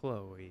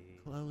 Chloe.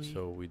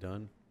 So we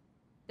done?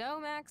 Go,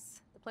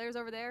 Max. The player's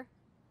over there.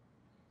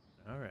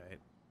 All right.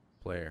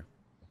 Player.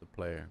 The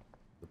player.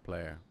 The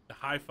player. The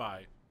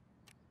hi-fi.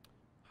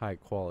 High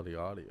quality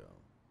audio.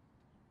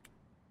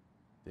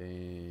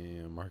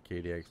 Damn,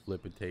 Arcadiac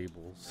flipping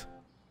tables.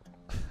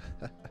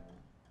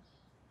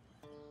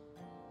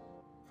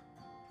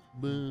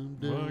 Boom,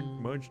 boom.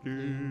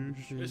 Monsters.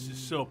 This is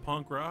so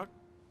punk rock.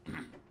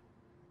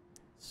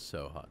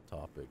 So hot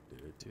topic,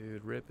 dude.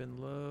 Dude,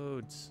 ripping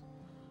loads.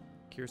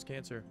 Cures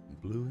cancer.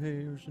 Blue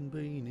hairs and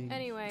beanies.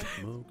 Anyway,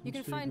 smoking you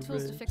can find tools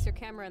to cigarettes. fix your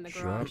camera in the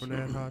garage. Dropping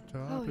that hot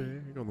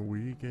topic on the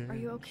weekend. Are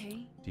you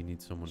okay? Do you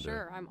need someone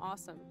Sure, I'm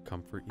awesome. to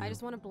comfort you? I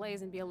just want to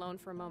blaze and be alone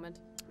for a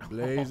moment.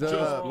 Blaze Just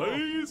up.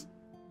 blaze.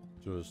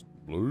 Just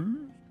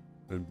blaze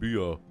and be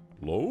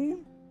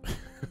alone?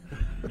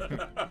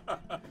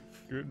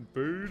 Getting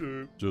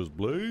paid up. Just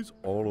blaze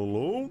all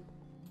alone?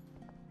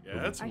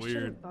 Yeah, that's I weird.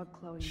 shouldn't bug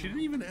Chloe. She now.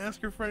 didn't even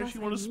ask her friend if Plus, she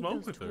I wanted to need smoke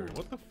those with her. tools.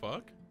 What the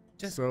fuck?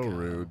 So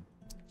rude.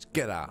 Just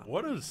get out.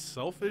 What a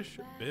selfish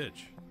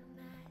bitch.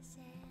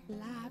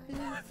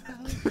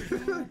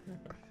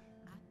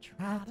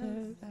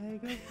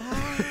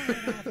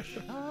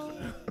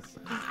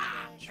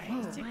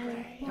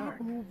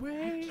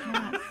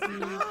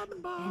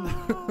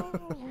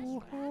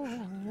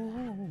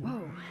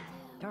 Whoa,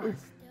 dark.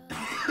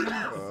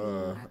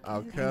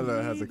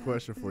 Alcala has a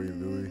question for you,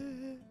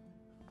 Louis.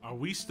 Are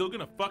we still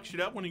gonna fuck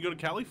shit up when you go to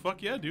Cali?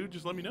 Fuck yeah, dude.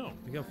 Just let me know.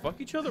 You gonna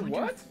fuck each other?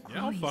 What?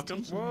 Yeah, I'll fuck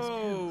them.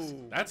 Whoa.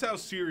 That's how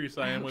serious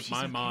I am with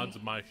my mods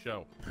of my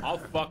show. I'll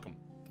fuck them.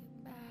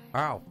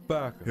 Ow,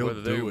 fuck. He'll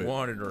Whether do they it.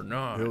 want it or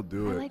not. He'll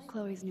do I it. like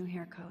Chloe's new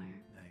hair color.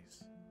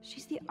 Nice.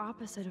 She's the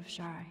opposite of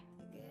shy.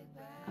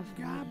 Of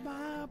me.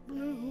 my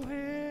blue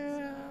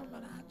hair,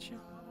 but I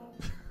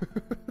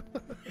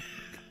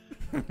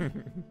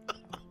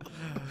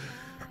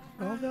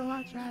although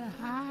I try to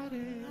hide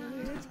it,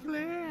 it's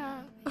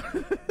clear.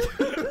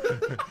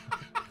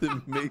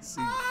 The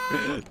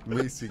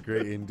Macy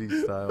Gray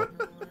indie style.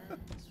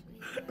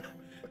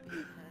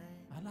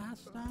 And I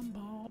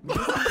stumble.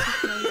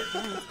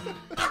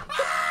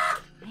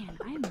 Man,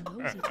 I am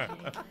nosy today.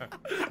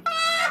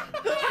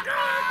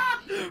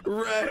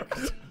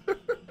 Wrecked.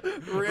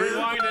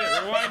 Rewind it.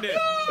 Rewind it.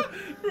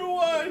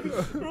 Rewind.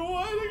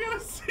 Rewind. I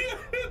gotta see it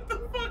hit the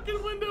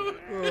fucking window.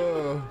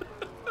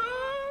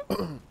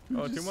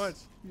 Oh, too much.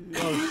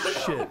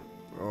 Oh shit.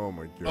 Oh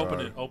my god. Open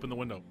it. Open the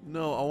window.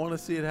 No, I want to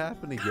see it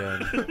happen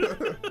again.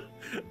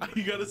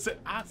 You gotta say,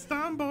 I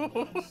stumble.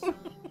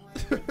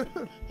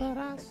 But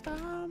I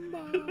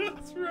stumble.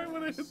 That's right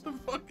when I hit the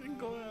fucking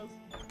glass.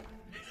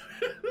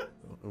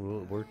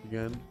 Will it work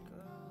again?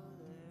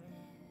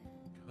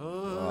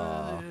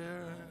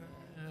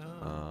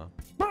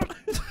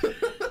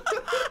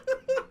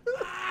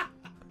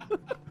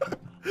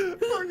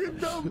 Fucking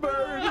dumb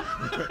bird.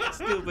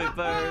 Stupid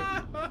bird.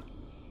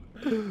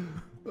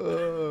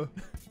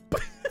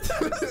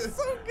 This is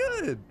so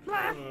good.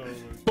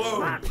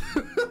 Boom.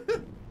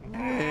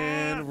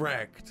 And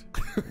wrecked.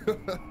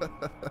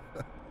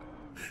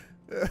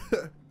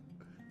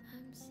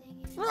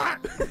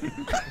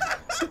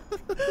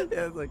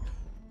 Yeah, it's like.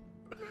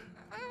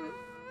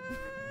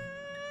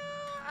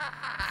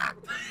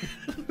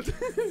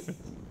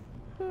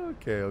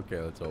 Okay,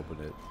 let's open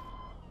it.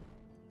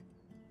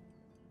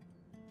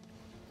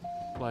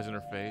 Flies in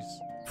her face.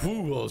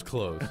 Whew, that was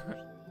close.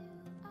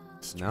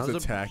 Now He's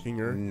attacking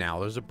her. Now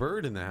there's a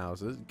bird in the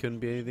house. It couldn't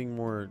be anything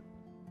more.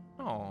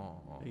 Oh.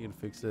 How are you gonna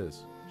fix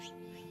this?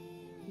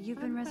 You've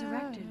been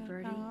resurrected,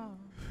 Birdie.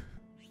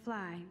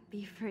 Fly,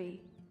 be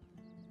free.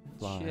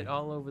 Fly. Shit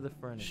all over the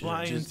furniture.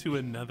 Fly into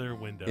another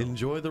window.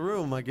 Enjoy the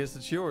room. I guess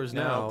it's yours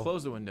now.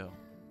 Close the window.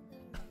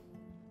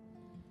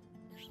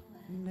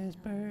 This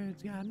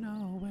bird's got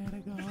nowhere to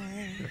go.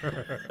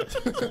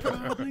 It's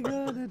probably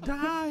gonna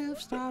die of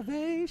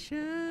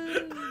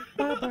starvation.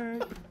 Poor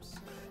bird.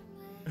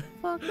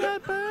 Fuck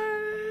that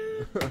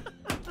bird.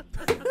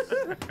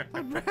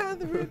 I'd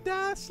rather it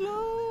die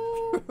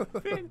slow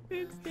than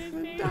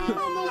die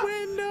on the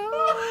window.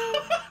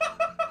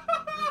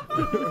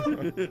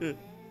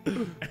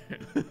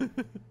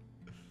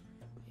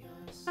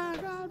 I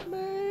got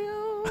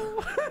mail.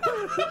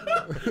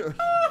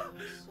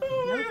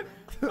 Nope.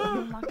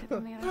 Look at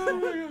the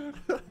other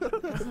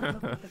side. Doesn't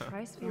look like the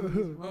Price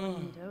family's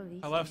willing to do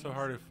these I laughed so days.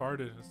 hard it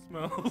farted. It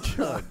smelled.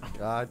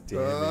 God damn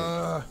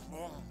it.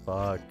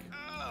 Fuck.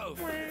 Oh,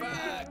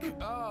 fuck.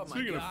 Oh, my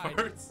Speaking God. of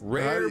farts.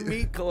 Rare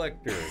meat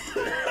collector.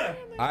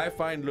 I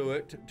find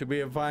Lewitt to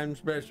be a fine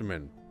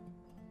specimen.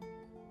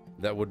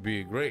 That would be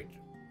a great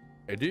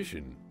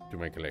addition to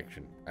my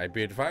collection. I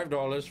paid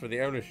 $5 for the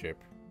ownership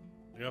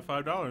You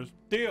got $5.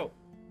 Deal.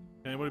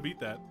 Anybody beat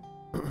that?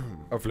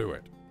 of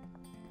Lewitt.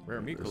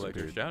 Rare meat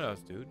collector. Disappeared. Shout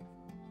outs, dude.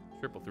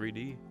 Triple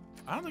 3D.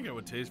 I don't think it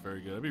would taste very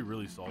good. It'd be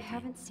really I salty.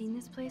 haven't seen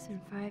this place in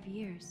 5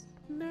 years.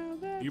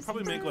 You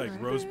probably make like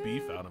roast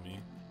beef out of me.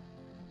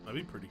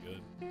 That'd be pretty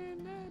good.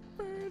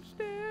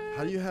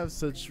 How do you have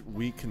such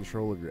weak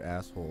control of your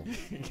asshole?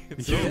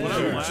 So when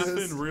I'm Yeah.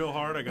 laughing real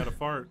hard, I gotta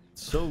fart.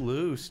 So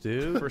loose,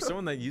 dude. For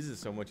someone that uses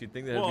so much, you'd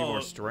think that'd be Well,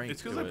 more strength.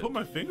 it's because to I it. put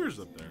my fingers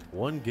up there.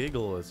 One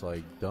giggle is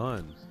like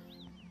done.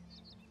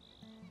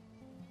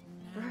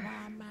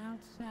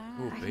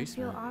 Ooh, I can feel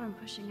basement. autumn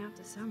pushing out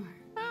to summer.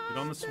 Get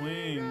on the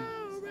swing.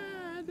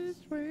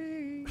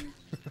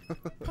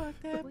 What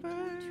do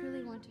you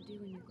truly want to do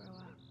when you grow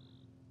up?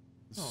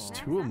 This is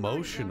too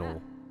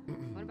emotional.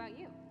 What about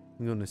you?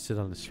 I'm gonna sit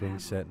on the swing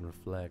set and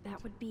reflect.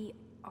 That would be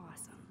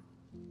awesome.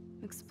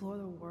 Explore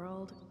the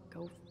world,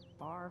 go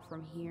far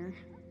from here.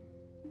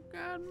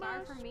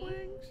 Far from me?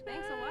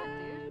 Thanks a lot,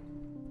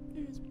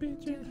 dude.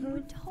 Dude, you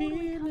would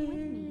totally come with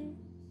me.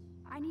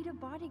 I need a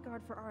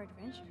bodyguard for our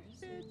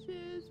adventures.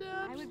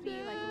 I would be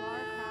like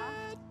Lara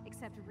Croft,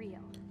 except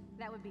real.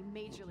 That would be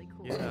majorly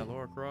cool. Yeah,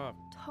 Lara Croft.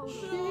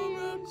 Totally. We'd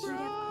have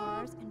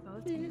cars and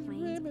boats and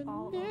planes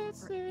all over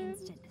for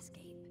instant escape.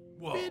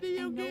 Whoa.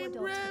 And no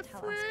adults could tell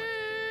us what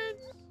to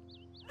do.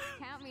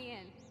 Count me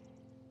in.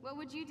 What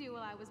would you do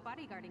while I was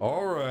bodyguarding?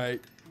 All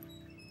right.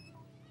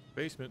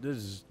 Basement. This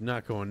is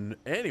not going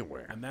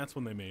anywhere. And that's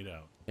when they made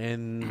out.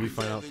 And we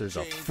find out there's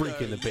a freak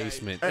in the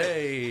basement.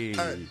 Hey!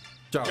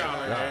 Jolly,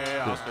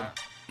 Austin.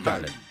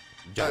 Jolly,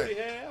 Jolly,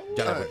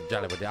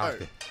 Jolly with the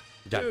Austin.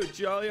 Dude,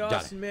 Jolly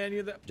Austin, man,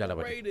 you're the Jolly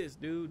with it. greatest,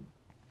 dude.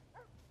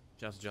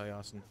 Shouts to Jolly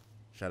Austin.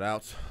 Shout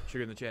outs.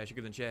 Sugar in the chat,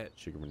 sugar in the chat.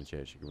 Sugar in the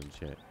chat, sugar in the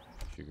chat,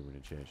 sugar in the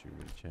chat, sugar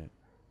in the chat.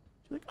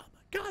 She's like, oh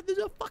my God, there's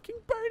a fucking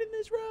bird in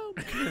this room.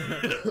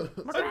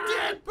 A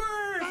dead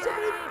bird!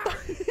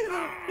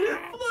 It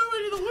flew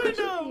into the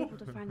window! Able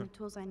to find the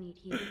tools I need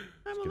here.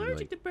 I'm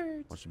allergic to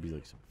birds. Wants to be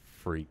like some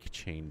freak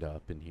chained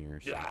up in here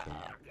or something.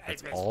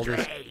 That's all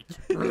this.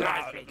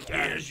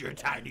 Here's your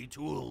tiny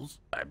tools.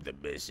 I'm the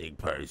missing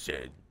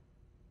person.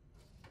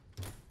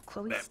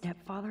 Chloe's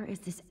stepfather is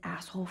this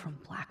asshole from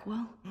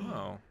Blackwell?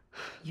 Oh.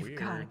 You've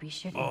got to be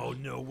shitting Oh, me.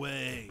 no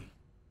way.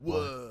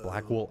 Whoa.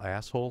 Blackwell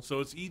asshole? So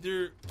it's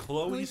either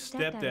Chloe's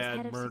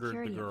stepdad murdered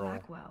the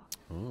girl,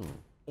 Oh.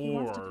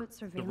 or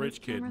the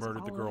rich kid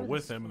murdered the girl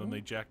with him, and then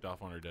they jacked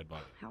off on her dead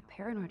body. How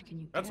paranoid can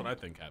you get? That's what I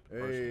think happened.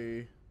 Personally.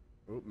 Hey.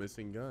 Oh,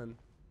 missing gun.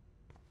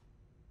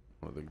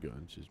 One of the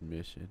guns is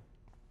missing.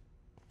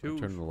 Two.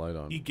 Turn the light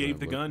on. He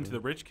gave the gun to the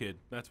rich kid.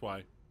 That's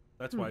why.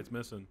 That's why it's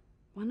missing.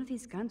 One of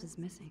these guns is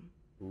missing.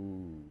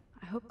 Ooh.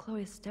 I hope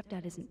Chloe's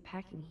stepdad isn't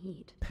packing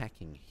heat.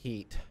 Packing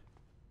heat.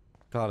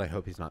 God, I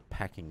hope he's not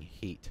packing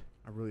heat.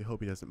 I really hope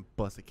he doesn't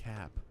bust a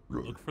cap.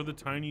 Look for the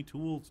tiny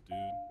tools, dude.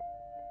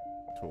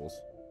 Tools.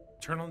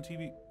 Turn on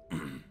TV.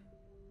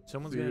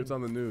 Someone's See, gonna... it's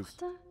on the news.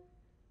 What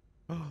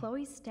the?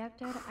 Chloe's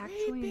stepdad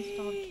actually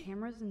installed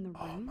cameras in the rooms?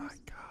 Oh my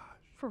gosh.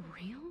 For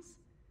reals?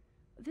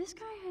 This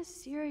guy has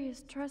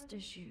serious trust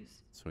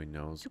issues. So he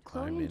knows Do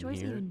Chloe I'm and in Joyce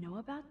here. even know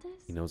about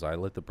this? He knows I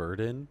let the bird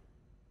in.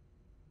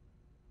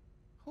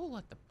 Who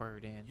let the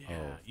bird in?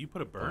 Yeah, you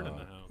put a bird in the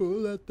house. Who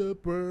let the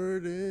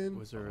bird in?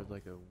 Was there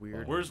like a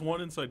weird... Where's one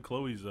inside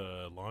Chloe's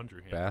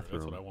laundry hamper? That's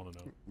Bathroom. what I want to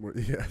know.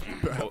 Yeah,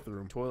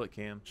 bathroom. Toilet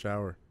cam.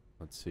 Shower.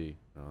 Let's see.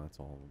 No, that's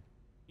all of them.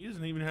 He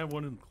doesn't even have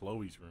one in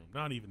Chloe's room.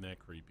 Not even that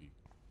creepy.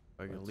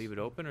 Are you gonna leave it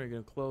open or are you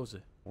gonna close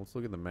it? Let's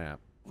look at the map.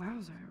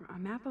 Wowzer, a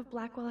map of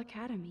Blackwell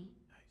Academy.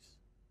 Nice.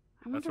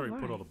 I That's wonder where he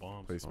put why. all the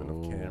bombs. Placement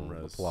Oh, of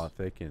cameras. The plot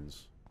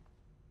thickens.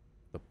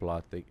 The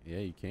plot thick. Yeah,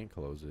 you can't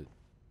close it.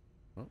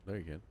 Oh, there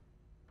you can.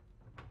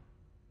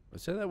 I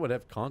said that would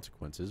have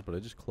consequences, but I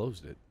just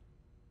closed it.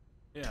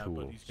 Yeah,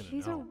 but he's gonna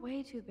These know. are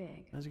way too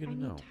big. How's he I gonna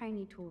need know?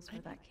 tiny tools for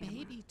that camera.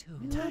 Baby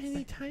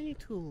tools. Tiny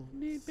tool.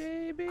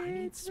 Baby. I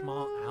need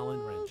small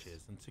Allen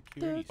wrenches and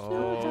security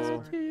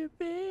Oh.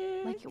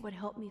 Like it would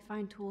help me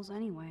find tools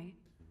anyway.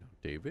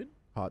 David?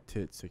 Hot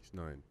tit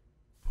 6'9".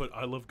 Put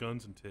I love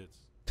guns and tits.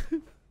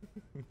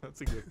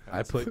 That's a good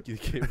I put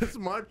That's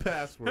my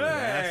password. Hey,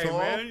 asshole.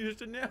 man, you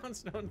just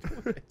announced on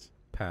Twitch.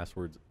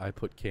 passwords. I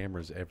put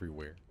cameras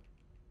everywhere.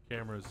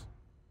 Cameras.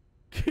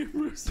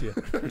 Cameras? Yeah.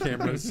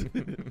 Cameras.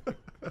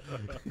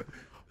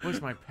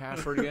 What's my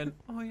password again?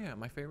 Oh yeah,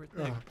 my favorite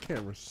thing.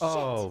 Cameras.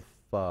 Oh,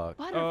 fuck.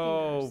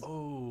 Butterfingers.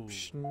 Oh, you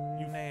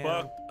snap.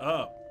 fucked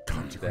up.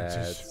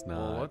 That's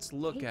Well, not. let's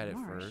look Kate at it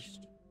Marsh. first.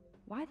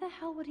 Why the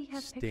hell would he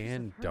have Stan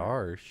pictures of her?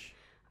 Darsh.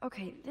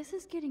 Okay, this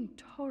is getting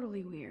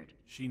totally weird.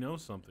 She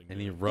knows something.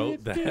 And he dude.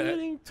 wrote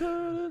that.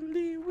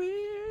 totally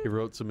weird. He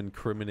wrote some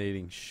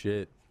incriminating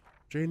shit.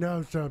 She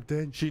knows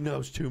something. She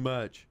knows too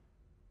much.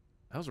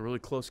 That was a really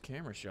close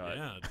camera shot.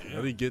 Yeah, How damn.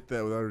 did he get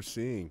that without her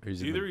seeing?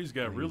 He's in Either the- he's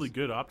got really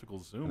good optical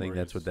zoom. I think or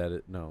that's what he's- that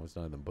is. No, it's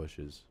not in the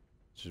bushes.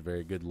 It's just a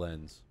very good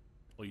lens.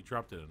 Well, you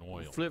dropped it in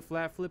oil. Flip,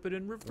 flap, flip it,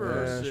 and Yeah,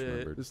 reverse just it.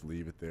 remembered. Just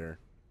leave it there.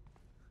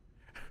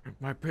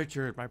 My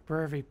picture, my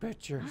pervy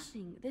pictures.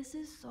 Nothing. This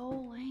is so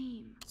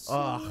lame.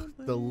 Ugh,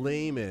 the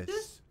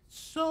lamest.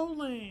 So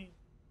lame.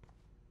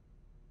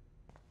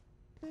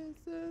 This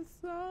is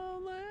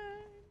so lame.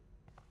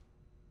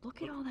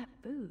 Look at all that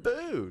food.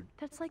 Food.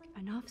 That's like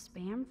enough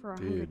spam for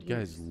 100 Dude, years.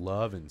 guys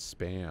loving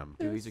spam.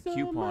 Dude, he's a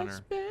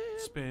couponer.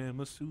 Spam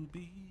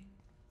masubi.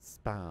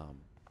 Spam.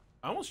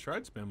 I almost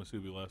tried spam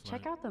masubi last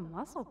Check night. out the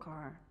muscle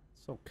car.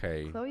 It's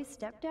okay. Chloe's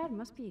stepdad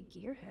must be a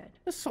gearhead.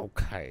 It's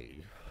okay.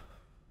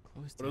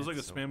 But it was like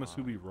a spam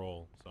masubi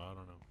roll, so I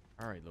don't know.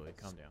 All right, Louis,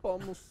 calm down.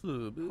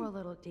 Poor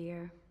little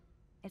deer.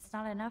 It's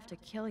not enough to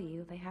kill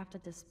you. They have to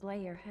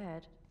display your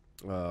head.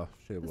 Oh,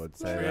 she would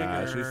say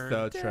that. She's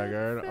so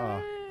triggered.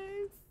 Oh,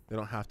 they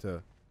don't have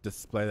to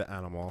display the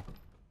animal.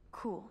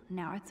 Cool.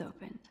 Now it's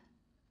opened.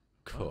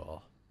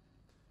 Cool.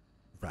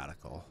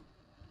 Radical.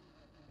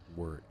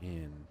 We're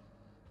in.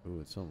 Ooh,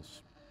 it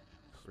sounds.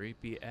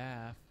 Creepy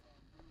AF.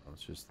 Oh,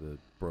 it's just the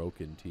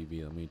broken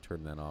TV. Let me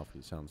turn that off.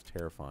 It sounds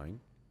terrifying.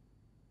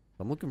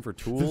 I'm looking for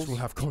tools. This will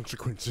have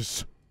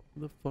consequences.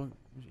 What the fuck?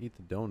 Just eat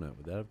the donut.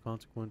 Would that have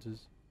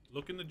consequences?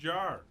 Look in the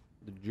jar.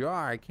 The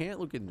jar. I can't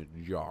look in the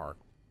jar.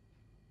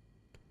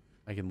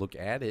 I can look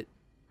at it.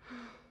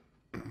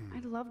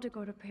 I'd love to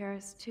go to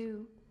Paris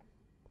too.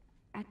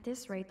 At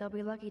this rate, they'll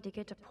be lucky to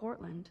get to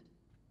Portland.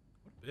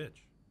 Bitch.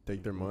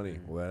 Take their money.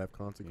 Will that have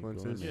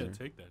consequences? Yeah,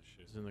 take that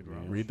shit. It's in the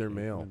garage. Read their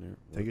mail.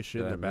 Take a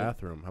shit in the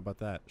bathroom. How about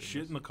that?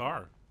 Shit in the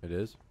car. It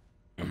is.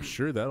 I'm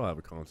sure that'll have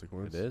a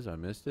consequence. It is. I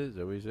missed it. Is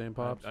that what you're saying,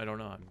 Pops? I don't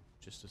know. I'm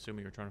just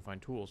assuming you're trying to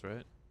find tools,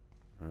 right?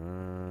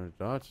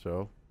 Thought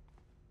so.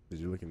 Did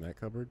you look in that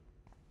cupboard?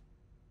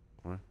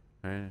 What?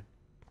 Hey.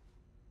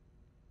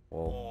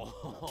 Well,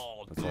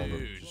 Oh, that's all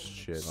the just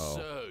shit.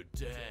 So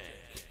dang.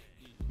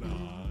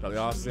 Charlie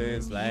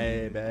Austin,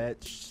 slay,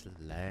 bitch.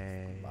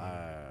 Slay.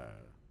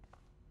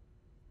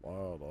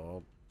 Wow,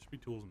 dog. Should be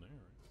tools in there,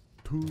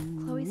 right?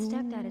 Chloe's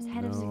stepdad is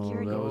head of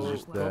security that at was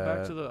just Blackwell. Go back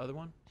that. to the other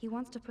one. He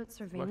wants to put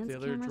surveillance the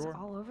other cameras drawer.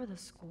 all over the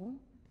school?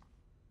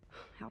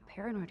 How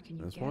paranoid can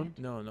you This get? one?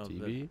 No, no.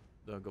 TV?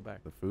 Go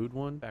back. The food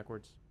one?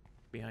 Backwards.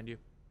 Behind you.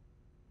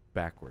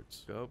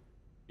 Backwards. Go.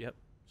 Yep.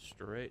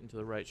 Straight into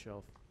the right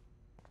shelf.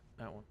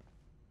 That one.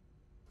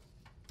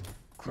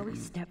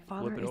 Chloe's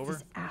stepfather Flip it is over.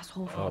 this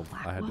asshole from Oh,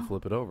 Blackwell. I had to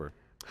flip it over.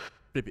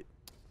 Flip it.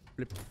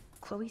 Flip.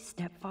 Chloe's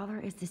stepfather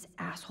is this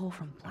asshole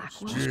from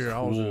Blackwell. Yeah,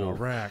 I was in Cool.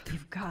 Iraq.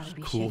 You've got to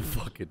be Cool shitting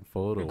me. fucking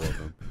photo of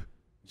him.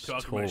 Just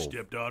Talking to my total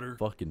stepdaughter.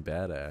 Fucking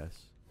badass.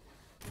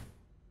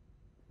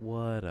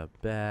 What a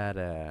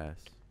badass.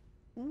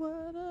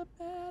 What a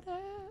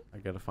badass. I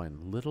gotta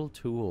find little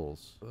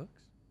tools. Books?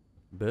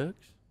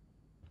 Books?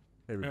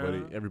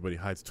 Everybody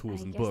hides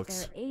tools I in guess books.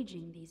 they're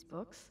aging these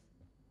books.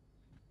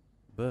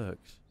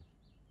 Books.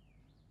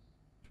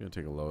 It's gonna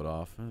take a load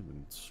off. I've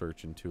been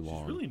searching too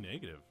long. She's really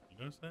negative.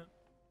 You notice that?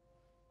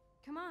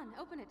 Come on,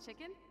 open it,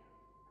 chicken.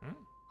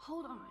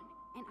 Hold on,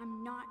 and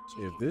I'm not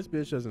chicken. If this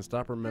bitch doesn't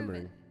stop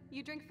remembering, Reuben,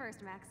 you drink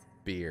first, Max.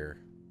 Beer.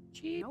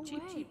 Cheap,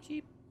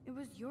 cheap. It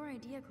was your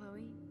idea,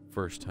 Chloe.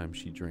 First time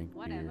she drank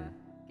Whatever. beer.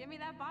 Give me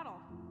that bottle.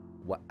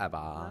 Whatever.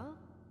 Well,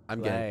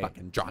 I'm getting Right.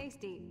 fucking drunk.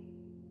 Tasty.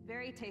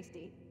 Very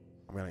tasty.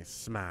 I'm getting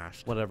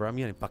smashed. Whatever, I'm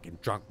getting fucking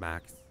drunk,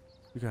 Max.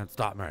 You can't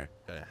stop me.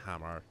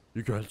 Hammer.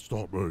 You can't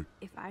stop me.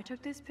 if I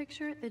took this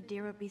picture, the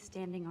deer would be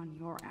standing on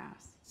your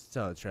ass.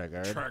 So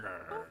triggered.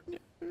 Trigger.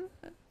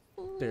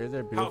 There's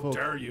their How beautiful.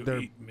 dare you they're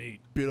eat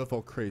meat?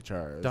 beautiful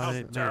creatures. Done How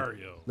it, dare mate.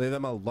 you? Leave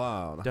them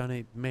alone. Done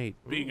it, mate.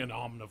 Being an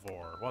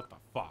omnivore. What the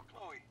fuck?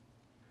 Chloe,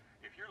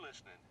 if you're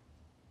listening,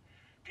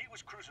 Pete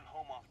was cruising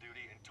home off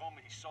duty and told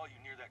me he saw you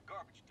near that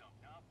garbage dump.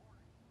 Now I've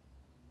ordered.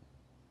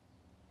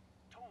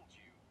 Told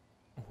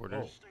you.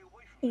 Ordered. Stay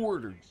away from that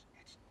Ordered. place.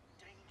 It's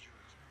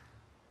dangerous.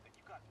 And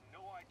you got no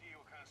idea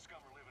what kind of scum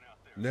are living out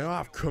there. Now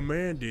I've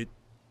commanded.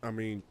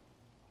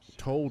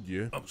 Told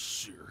you. I'm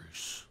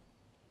serious.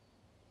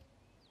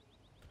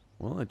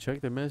 Well, I check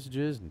the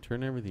messages and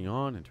turn everything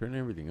on and turn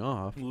everything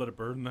off. Let a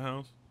bird in the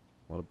house.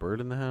 What a bird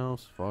in the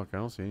house. Fuck, I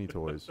don't see any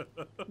toys.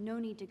 No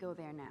need to go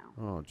there now.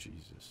 Oh,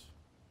 Jesus.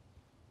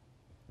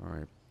 All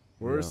right.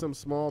 Where's Yeah. some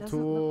small Doesn't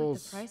look like the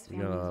tools? Price We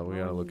family's gotta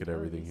rolling look at dough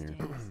everything these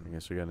here. days. I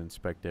guess we gotta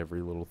inspect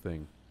every little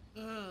thing.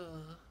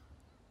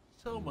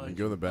 So much. You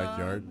go in the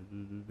backyard.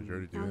 Did you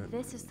already do Now that?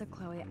 this is the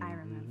Chloe I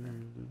remember.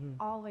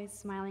 Always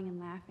smiling and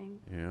laughing.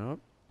 Yep.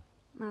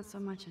 Not so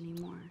much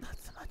anymore.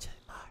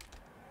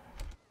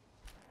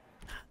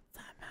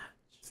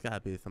 There's gotta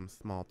be some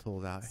small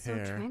tools out So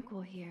here.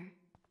 tranquil here.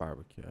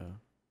 Barbecue.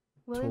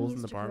 William Tools in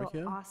used the to grill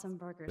barbecue? awesome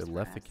burgers They for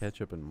left the us.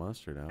 ketchup and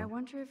mustard I out.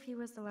 wonder if he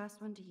was the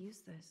last one to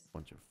use this.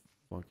 Bunch of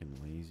fucking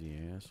lazy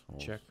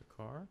assholes. Check the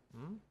car.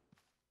 Hmm?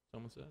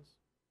 Someone says.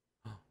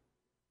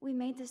 We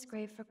made this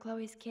grave for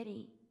Chloe's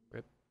kitty.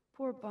 Rip.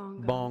 Poor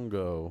Bongo.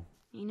 Bongo.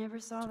 He never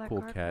saw that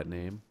Cool car cat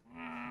coming. name.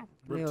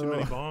 Rip too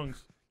many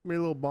bongs. Give me a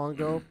little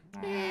bongo.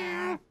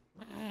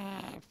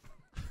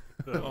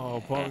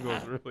 Oh,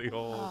 Bongo's really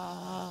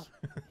old.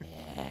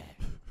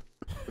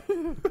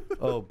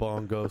 Oh,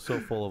 Bongo, so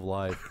full of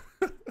life.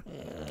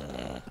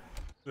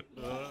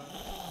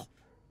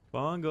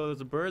 Bongo,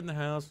 there's a bird in the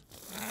house.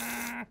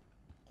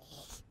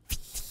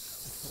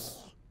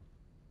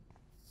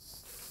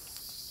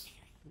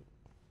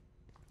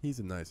 He's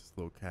the nicest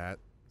little cat.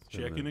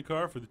 Check in the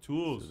car for the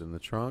tools. Is it in the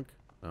trunk?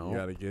 No. You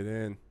gotta get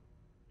in.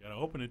 You gotta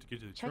open it to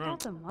get to the Check trunk. out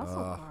the muscle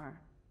car.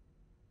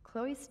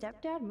 Chloe's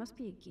stepdad must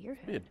be a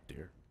gearhead. Be a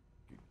deer.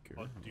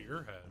 A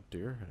deer head.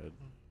 Deer head.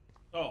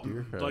 Oh,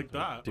 Deer head. like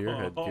that. Deer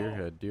head, Oh. deer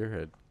head, deer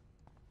head.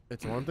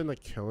 It's one thing to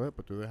kill it,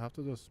 but do they have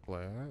to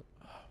display it?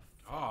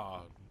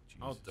 God,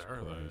 how Jesus dare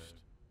Christ.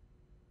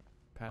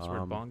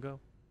 Password Bongo?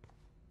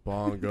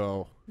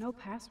 Bongo. No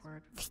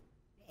password.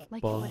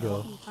 Like it would Bongo.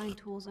 help me find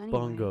tools anyway.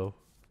 Bongo.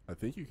 I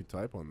think you can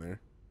type on there.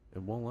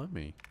 It won't let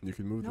me. You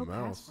can move No the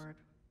mouse. password.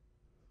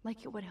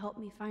 Like it would help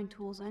me find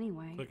tools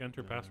anyway. Click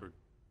enter password.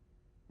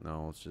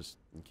 No, it's just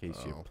in case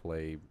you Oh.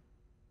 play your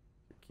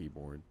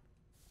keyboard.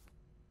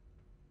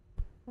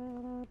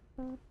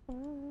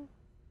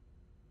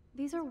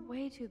 These are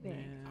way too big.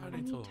 Yeah. I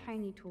Tiny need tool.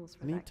 tiny tools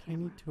for I need that tiny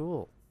camera.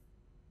 tool.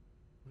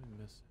 What did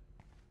I miss?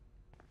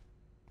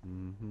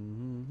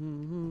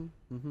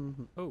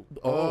 Oh.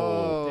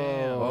 Oh.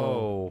 Damn.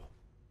 Oh.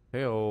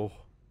 Hey-oh.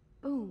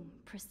 Boom,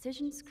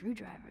 precision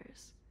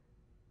screwdrivers.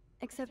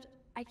 Except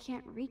I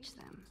can't reach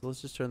them. So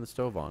let's just turn the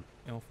stove on.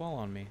 It'll fall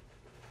on me.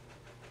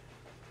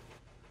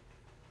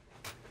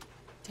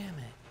 Damn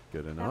it.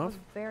 Good That enough. was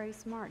very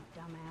smart,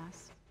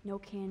 dumbass. No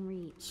can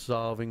reach.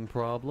 Solving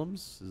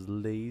problems as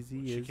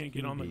lazy She as can't get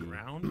can on the be.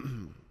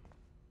 ground.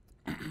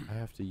 I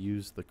have to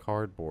use the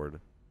cardboard.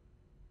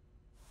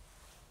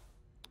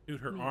 Dude,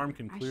 her Man, arm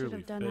can I should clearly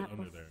have done fit that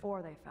under there.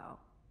 before they fell.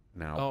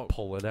 Now Oh,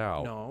 pull it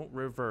out. No,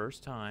 reverse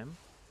time.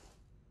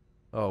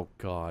 Oh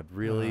God,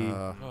 really?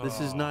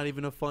 This is Oh. not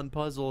even a fun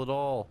puzzle at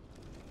all.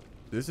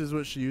 This is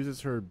what she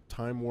uses her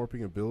time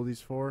warping abilities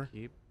for.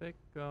 Keep it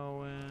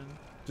going.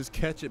 Just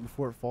catch it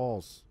before it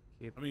falls.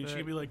 Keep I mean, she it.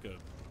 could be like a.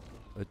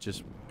 It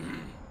just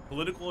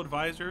political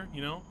advisor,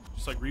 you know,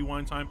 just like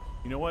rewind time.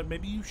 You know what?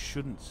 Maybe you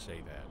shouldn't say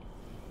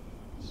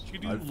that. She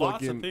could do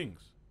lots of things.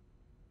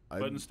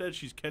 But instead,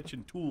 she's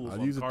catching tools.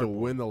 I'd use it to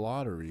win the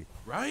lottery.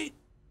 Right?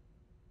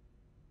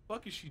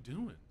 What the fuck is she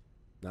doing?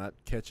 Not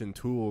catching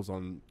tools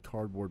on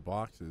cardboard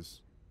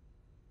boxes.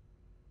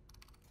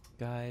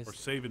 Guys. Or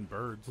saving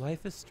birds.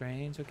 Life is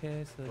strange,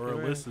 okay? So or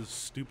Alyssa's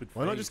stupid face.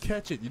 Why not just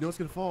catch it? You know it's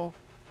going to fall.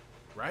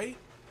 Right?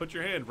 Put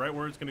your hand right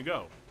where it's going to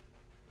go.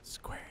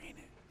 Square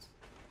Enix.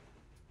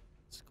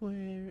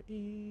 Square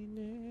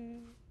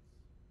Enix.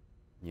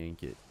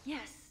 Yank it.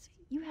 Yes,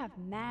 you have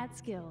mad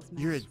skills,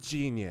 man. You're a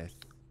genius.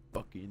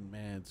 Fucking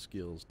mad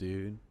skills,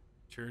 dude.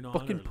 Turn on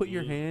Fucking put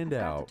your hand I've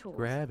got the out. tools.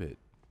 Grab it.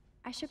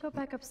 I should go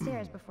back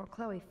upstairs before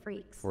Chloe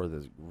freaks. Before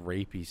the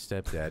rapey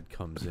stepdad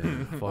comes in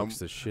and fucks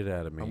the shit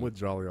out of me. I'm with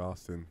Jolly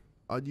Austin.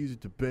 I'd use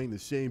it to bang the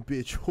same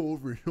bitch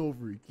over and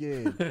over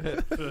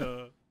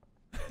again.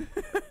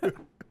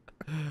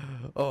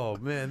 Oh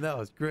man, that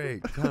was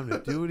great. Time to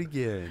do it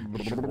again.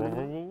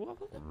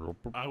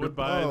 I would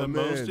buy the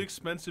most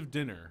expensive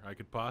dinner I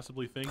could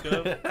possibly think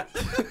of,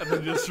 and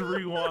then just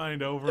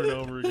rewind over and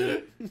over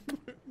again.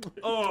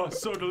 Oh,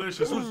 so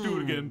delicious. Let's do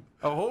it again.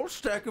 A whole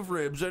stack of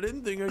ribs. I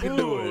didn't think I could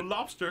do it.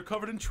 Lobster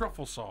covered in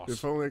truffle sauce.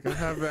 If only I could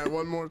have that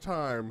one more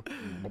time.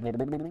 Do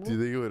you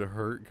think it would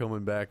hurt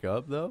coming back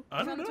up though?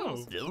 I don't know.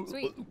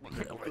 Sweet.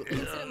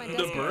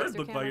 The bird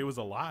looked like it was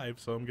alive,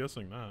 so I'm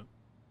guessing not.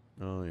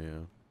 Oh yeah.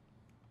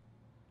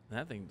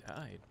 That thing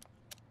died.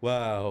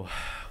 Wow,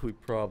 we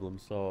problem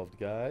solved,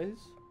 guys.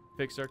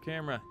 Fixed our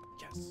camera.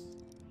 Yes.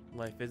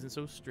 Life isn't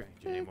so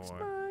strange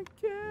anymore.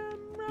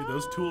 Dude,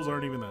 those tools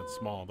aren't even that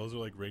small. Those are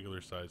like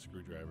regular size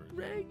screwdrivers.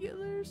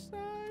 Regular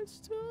size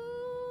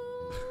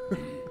tool.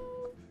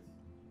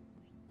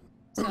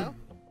 So?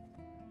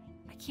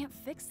 I can't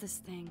fix this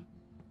thing.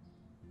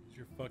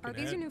 Your fucking Are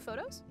these head. your new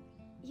photos?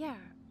 Yeah,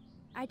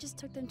 I just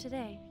took them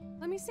today.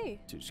 Let me see.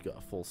 Dude, she got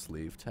a full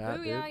sleeve tat, Oh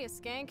dude. yeah, you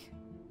skank.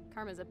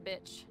 Karma's a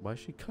bitch. Why is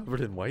she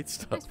covered in white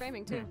stuff? Nice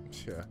framing too.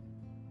 Yeah.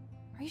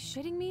 Are you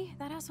shitting me?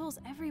 That asshole's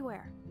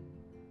everywhere.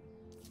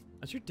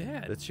 That's your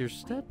dad. That's your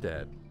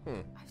stepdad.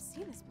 I've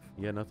seen this before.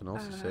 You got nothing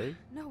else to say?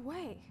 No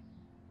way.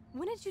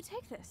 When did you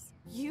take this?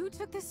 You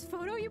took this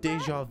photo you brought?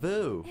 Deja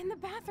vu. In the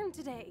bathroom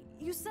today.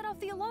 You set off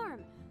the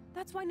alarm.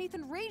 That's why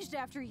Nathan raged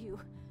after you.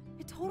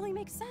 It totally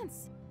makes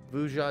sense.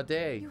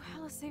 Vujade. You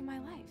hella saved my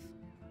life.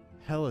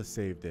 Hella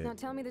saved it. Now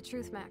tell me the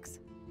truth, Max.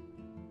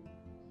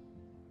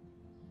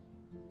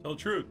 Tell the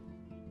truth.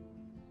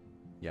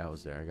 Yeah, I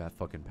was there. I got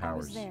fucking I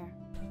powers. was there,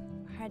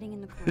 hiding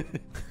in the corner.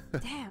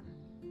 Damn,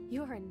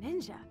 you're a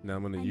ninja. Now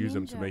I'm going A to use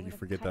them to ninja make you would've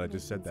forget cut that I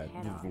just said that.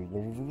 Nathan's head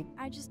off.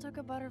 I just took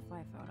a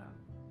butterfly photo.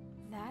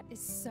 That is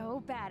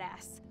so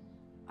badass.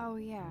 Oh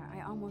yeah,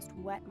 I almost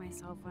wet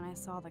myself when I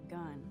saw the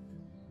gun.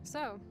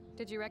 So,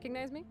 did you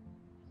recognize me?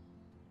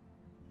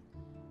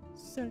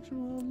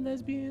 Sexual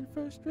lesbian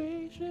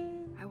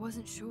frustration. I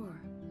wasn't sure.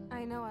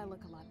 I know I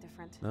look a lot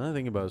different. Another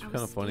thing about it, it's I kind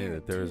of was funny scared,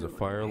 that there is a too.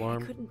 fire I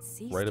alarm couldn't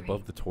see right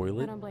above straight. the I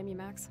toilet. don't blame you,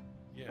 Max.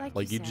 Yeah.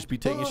 Like you you'd just said. be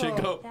taking a shit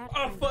and go, That oh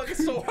kind fuck,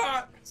 it's so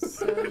hot.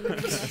 So you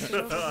just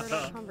overheard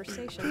our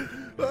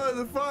conversation. Ah,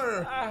 the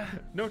fire!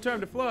 No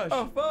time to flush.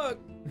 Oh fuck.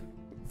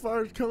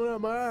 Fire's coming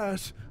out my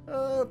ass.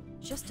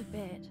 Just a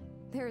bit.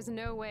 There is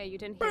no way you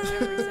didn't hear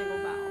every single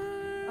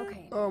vowel.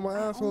 Okay. Oh, my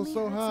I asshole's only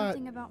so heard hot.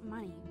 Something about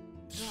money,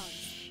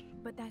 drugs,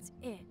 but that's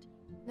it.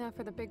 Now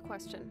for the big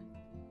question.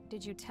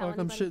 Did you tell Like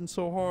I'm anybody? shitting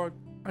so hard,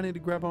 I need to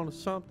grab onto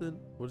something.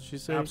 What did she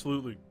say?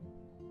 Absolutely.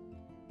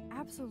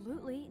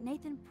 Absolutely.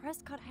 Nathan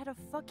Prescott had a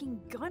fucking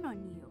gun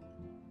on you.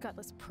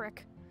 Gutless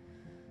prick.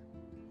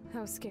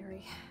 That was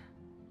scary.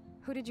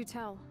 Who did you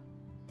tell?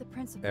 The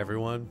principal.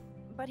 Everyone.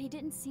 But he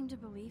didn't seem to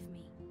believe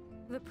me.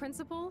 The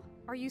principal?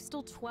 Are you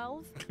still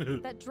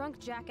 12? That drunk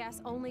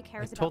jackass only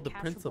cares told about the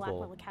cash principal. for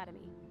Blackwell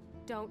Academy.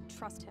 Don't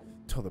trust him.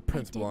 Tell the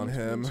principal on I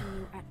didn't him. mention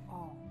you at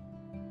all.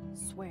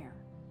 Swear.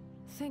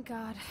 Thank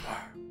God.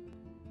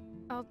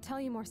 I'll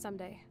tell you more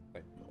someday.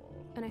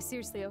 And I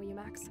seriously owe you,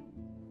 Max.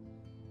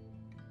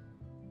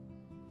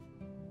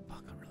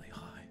 Fuck, I'm really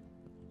high.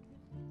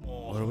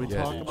 What are we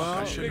Yeah, talking dude. about?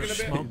 I shouldn't have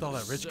smoked all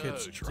that rich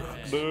kid's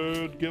drugs.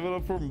 Dude, give it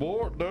up for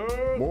Mort,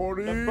 dude.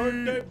 Morty. The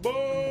birthday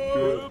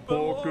boy.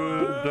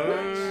 Fucking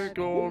dank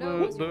on No,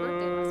 it it, was your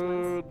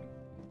birthday last dude.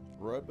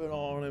 Rub it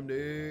on him,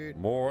 dude.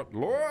 Mort,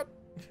 Lord.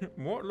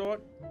 Mort,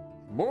 Lord.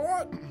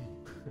 Mort.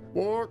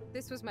 Mort.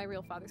 This was my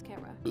real father's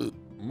camera. I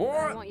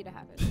Mort. want you to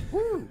have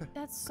it.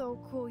 That's so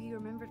cool you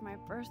remembered my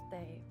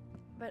birthday.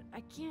 But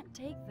I can't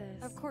take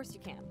this. Of course you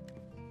can.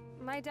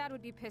 My dad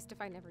would be pissed if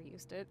I never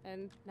used it,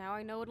 and now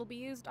I know it'll be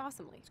used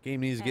awesomely. This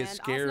game needs to get And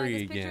also, scary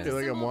this picture again. I is feel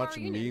like symbol I'm of our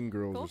watching union. Mean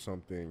Girls Cool? or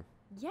something.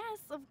 Yes,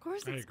 of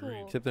course I it's agree.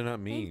 cool. Except they're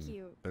not mean. Thank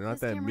you. They're not This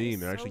that camera mean. is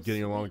They're actually so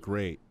getting along sweet.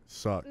 great.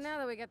 Sucks. Now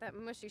that we got that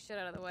mushy shit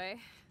out of the way,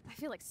 I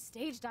feel like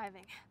stage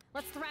diving.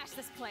 Let's thrash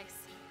this place.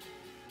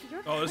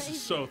 You're Oh, this is crazy.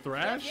 so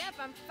thrash? Yep,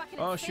 I'm fucking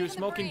Oh, insane she was in the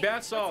smoking brain. bath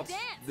Let's salts.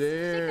 dance. Shake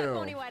that Damn.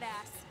 bony white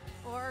ass.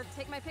 Or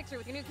take my picture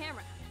with your new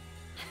camera.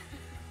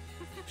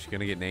 She's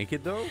gonna get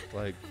naked though?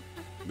 Like,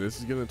 This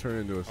is gonna turn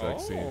into a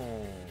sex scene.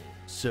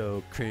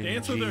 so cringy.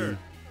 Dance with her.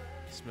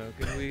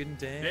 Smoking weed and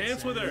dancing.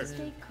 Dance with her.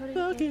 Take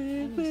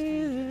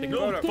a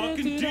No, photo.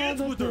 fucking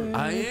dance with her.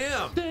 I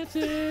am.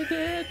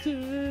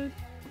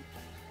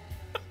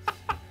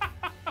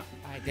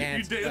 I You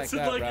dance dancing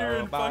that like you're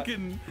in robot.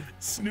 fucking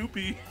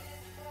Snoopy.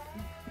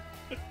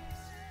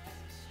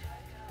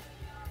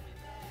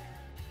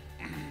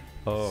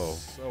 Oh.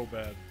 So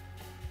bad.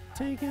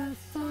 Take a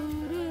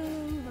photo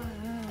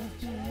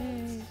of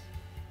me.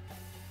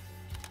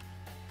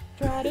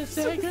 Try to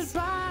say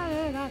goodbye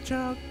and I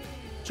choke.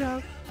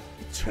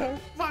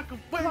 Walk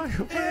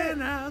away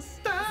now.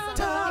 Stop.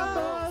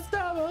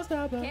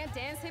 Can't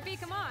dance, hippie?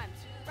 Come on.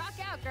 Rock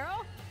out,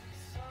 girl.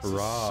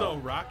 Raw. So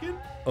rockin'?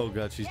 Oh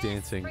god, she's Yes,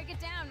 dancing. break it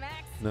down,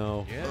 Max.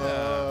 No.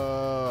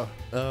 Yeah.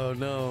 Oh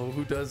no,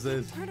 who does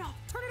this? Turn it off.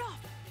 Turn it off.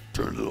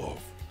 Turn it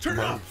off. Turn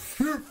it off.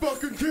 You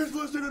fucking kids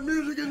listen to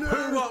music in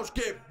Who wants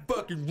to get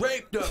fucking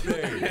raped up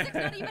there? Music's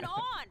not even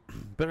on.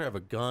 Better have a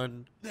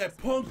gun. That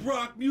punk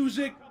rock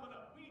music.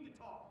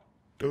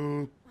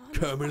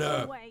 Coming No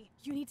up. way.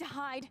 You need to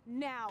hide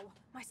now.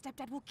 My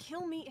stepdad will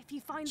kill me if he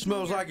finds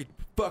Smells you. like it's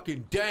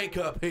fucking dank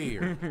up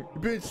here. You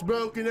been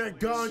smoking that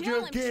Chill, ganja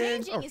I'm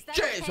again? changing. Is that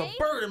Shit, it's a okay?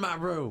 bird in my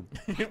room.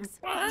 Now.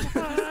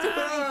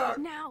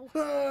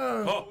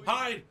 Oh,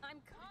 hide. I'm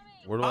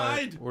coming. Where do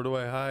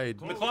I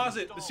hide? In the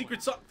closet. The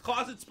secret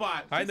closet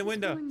spot. Hide in the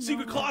window.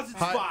 Secret closet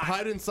spot.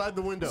 Hide inside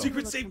the window.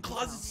 Secret safe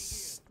closet.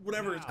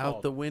 Whatever it's called.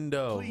 Out the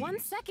window. 1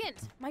 second.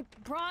 My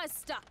bra is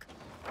stuck.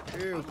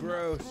 Ew,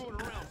 gross.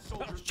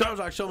 Sounds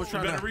like someone's You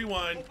trying better to.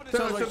 rewind.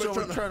 Sounds like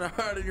someone's trying to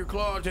hide in your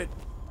closet.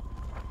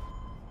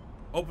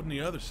 Open the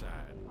other side.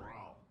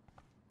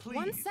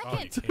 1 second. Oh,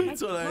 you can't. My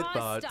That's what I bra is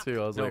thought stuck.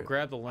 too. I was No, like,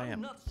 grab the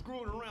lamp. Not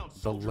screwing around, the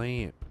soldier.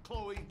 lamp.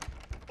 Chloe,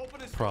 open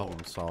this Problem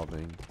door.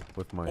 solving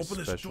with my Open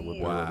this special door.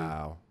 ability.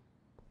 Wow.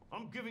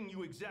 I'm giving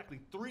you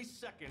exactly 3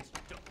 seconds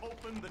to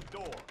open the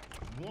door.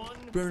 1.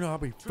 Better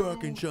not be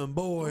fucking some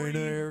boy in 3.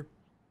 there.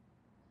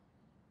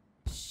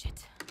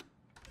 Shit.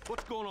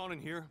 What's going on in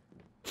here?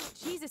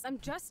 Jesus, I'm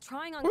just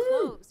trying on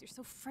clothes. You're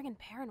so friggin'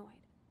 paranoid.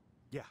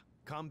 Yeah,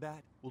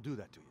 combat will do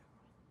that to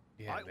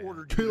you. Yeah, I man.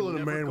 ordered you Killing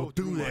to a never man go will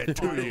do through my that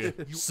to files. you.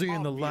 You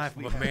Seeing the life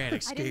of a obviously man have. I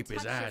escape didn't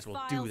his touch eyes your will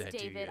files, do that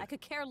David. to you. I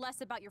could care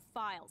less about your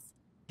files.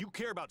 You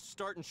care about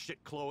starting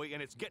shit, Chloe,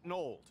 and it's getting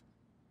old.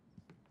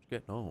 It's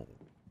getting old.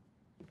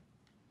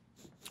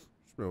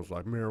 Smells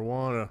like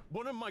marijuana.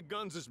 One of my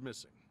guns is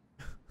missing.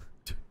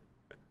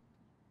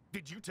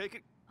 Did you take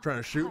it? Trying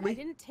to shoot God, I me?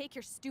 didn't take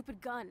your stupid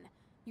gun.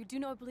 You do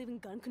know I believe in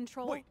gun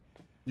control? Wait,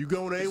 You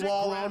going Is it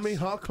AWOL grass? on me,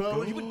 huh, you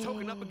Chloe? been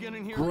toking up again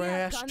in here? Oh, yeah,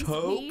 Grass guns,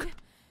 toke? weed.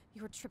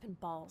 You were tripping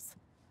balls.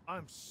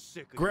 I'm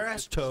sick of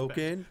Grass your disrespect.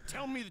 token?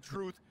 Tell me the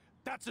truth.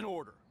 That's an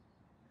order.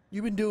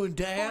 You been doing Whose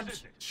dabs?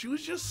 is it? She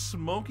was just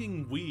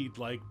smoking weed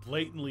like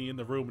blatantly in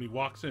the room when he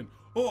walks in.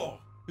 Oh,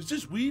 is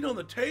this weed on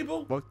the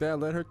table? Fuck that,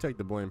 let her take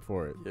the blame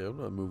for it. Yeah, I'm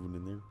not moving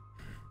in there.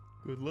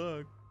 Good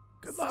luck.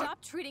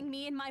 Stop treating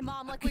me and my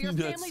mom like we're your Can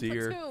you not family see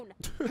her? platoon.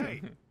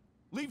 Hey,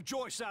 leave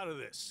Joyce out of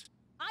this.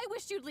 I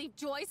wish you'd leave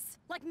Joyce.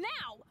 Like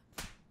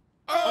now.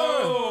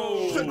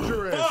 Oh! Shut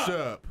your ass fuck.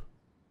 up.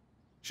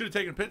 Should have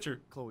taken a picture.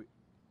 Chloe,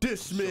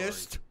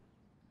 Dismissed.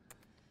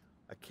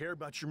 I care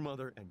about your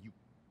mother, and you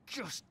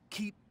just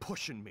keep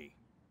pushing me.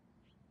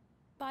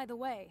 By the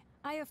way,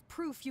 I have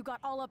proof you got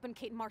all up in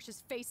Kate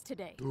Marsh's face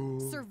today.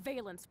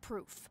 Surveillance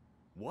proof.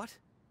 What?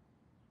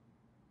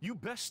 You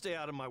best stay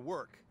out of my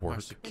work. My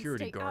And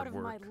security stay guard out of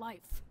work. my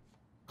life.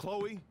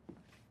 Chloe,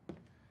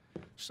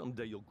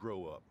 someday you'll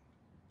grow up.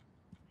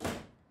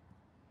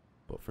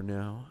 But for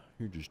now,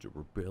 you're just a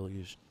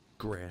rebellious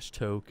grass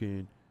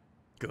token.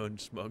 Gun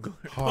smuggler.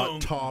 Hot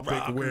Punk topic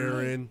rocker.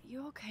 wearing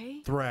You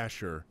okay?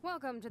 Thrasher.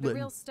 Welcome to the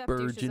Letting real step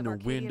birds douches in of the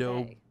Arcadia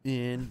window Bay.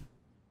 in.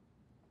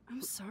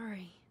 I'm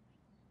sorry.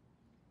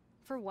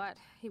 For what?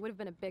 He would have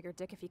been a bigger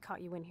dick if he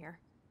caught you in here.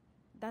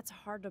 That's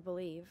hard to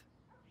believe.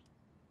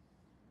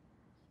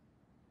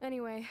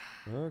 Anyway,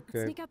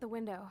 Okay. sneak out the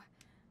window.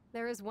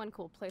 There is one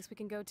cool place we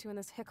can go to in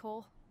this hick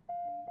hole.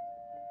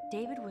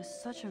 David was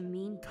such a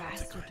mean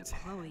bastard to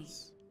Chloe.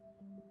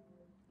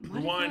 What if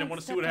Rewind, he I had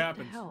wanna see stepped what up to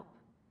happens. help?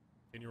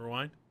 Can you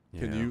rewind?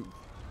 Can Yeah. you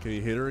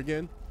hit her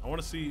again? I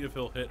want to see if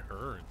he'll hit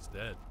her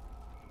instead.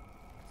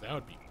 That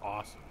would be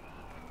awesome.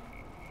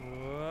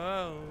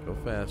 Whoa. Go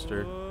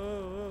faster.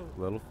 Whoa. A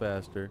little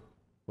faster.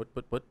 What?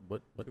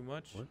 Too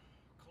much? What?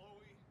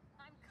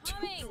 I'm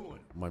coming!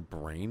 My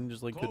brain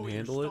just like couldn't Chloe, you're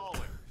handle it.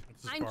 stalling.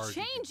 That's as I'm far as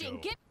you can changing!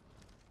 go. Get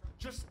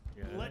Just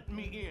Yeah. let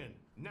me in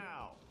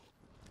now.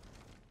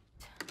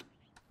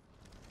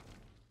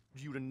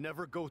 You to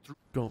never go through.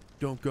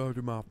 Don't go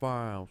to my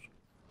files.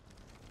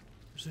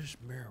 Is this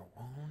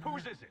marijuana?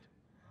 Whose is it?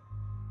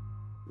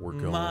 We're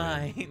going.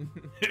 Mine.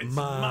 It's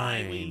my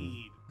Mine.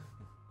 weed.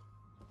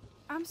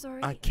 I'm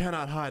sorry. I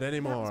cannot hide That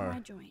was my anymore.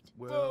 joint.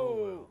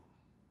 Well,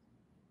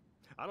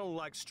 I don't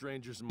like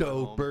strangers in my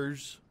home,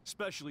 Dopers.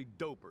 especially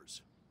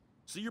dopers.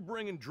 So you're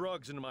bringing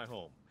drugs into my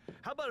home.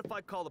 How about if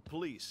I call the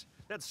police?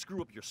 That'd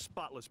screw up your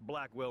spotless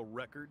Blackwell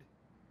record.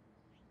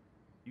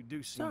 You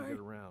do seem to get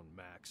around,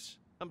 Max.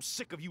 I'm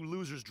sick of you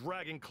losers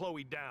dragging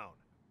Chloe down.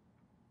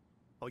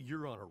 Oh,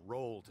 you're on a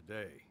roll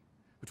today.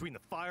 Between the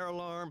fire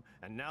alarm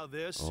and now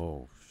this.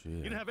 Oh, shit.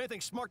 You didn't have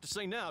anything smart to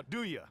say now,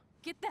 do you?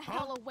 Get the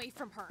hell away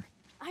from her.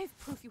 I have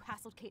proof you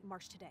hassled Kate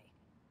Marsh today.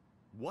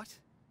 What?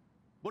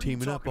 What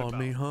Teaming are you up talking on about?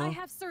 me, huh? I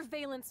have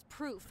surveillance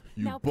proof.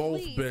 You now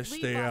both please best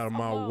leave stay us out of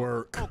my alone.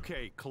 work.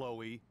 Okay,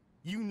 Chloe,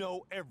 you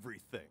know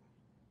everything.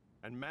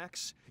 And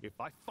Max, if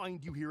I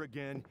find you here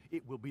again,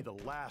 it will be the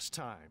last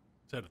time.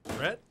 Is that a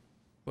threat?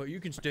 But you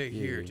can stay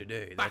here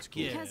today. That's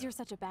cool. Because you're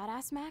such a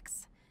badass,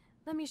 Max.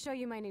 Let me show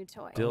you my new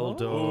toy.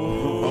 Dildo.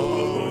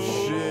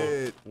 Oh,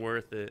 shit.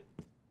 Worth it.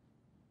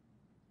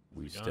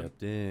 We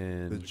stepped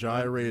in. The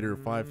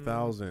gyrator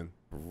 5000.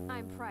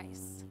 I'm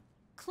Price.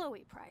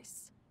 Chloe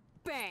Price.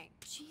 Bang.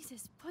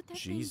 Jesus, put that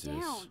Jesus. thing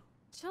down.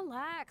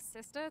 Chillax,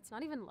 sister. It's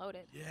not even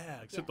loaded.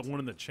 Yeah, except the one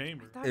in the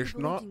chamber. Thought you It's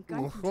believed not. in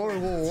gun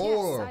Yes,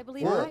 Yes, I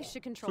believe I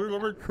should control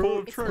Let me it. pull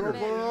the It's trigger. the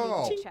men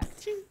who need to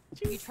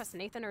check. You trust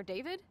Nathan or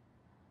David?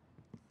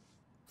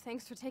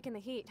 Thanks for taking the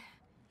heat.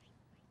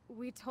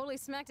 We totally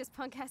smacked his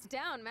punk ass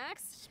down,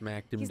 Max.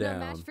 Smacked him He's down.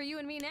 no match for you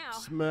and me now.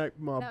 Smack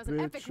my That was an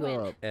epic bitch win.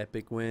 up.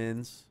 Epic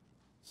wins.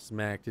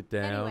 Smacked it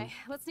down. Anyway,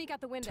 let's sneak out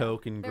the window.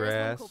 Token There's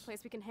grass. one cool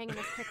place we can hang in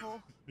this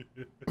pickhole.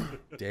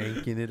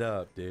 Danking it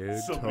up, dude.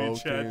 Somebody in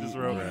chat just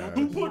wrote, grass.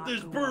 "Who put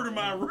this bird in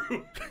my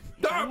room?"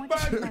 Stop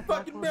biting my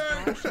fucking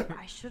back!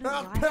 I should have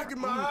Stop pecking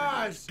my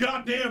eyes!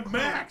 Goddamn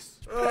Max!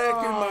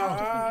 Pecking my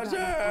eyes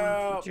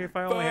out. If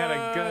I only had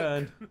a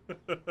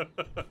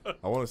gun.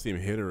 I want to see him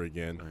hit her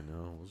again. I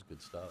know, it was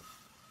good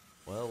stuff.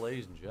 Well,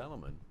 ladies and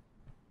gentlemen,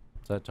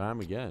 it's that time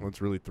again.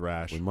 Let's really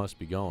thrash. We must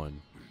be going.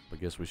 I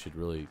guess we should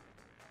really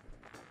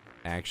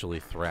actually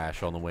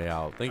thrash on the way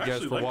out. Thank you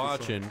guys for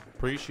watching.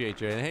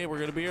 Appreciate you. And hey, we're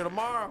going to be here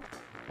tomorrow.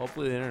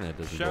 Hopefully the internet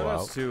doesn't Shout go out.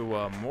 outs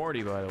to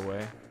Morty, by the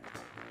way.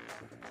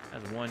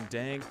 That's one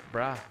dang,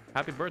 brah.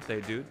 Happy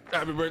birthday, dude.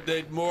 Happy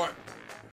birthday, Mort.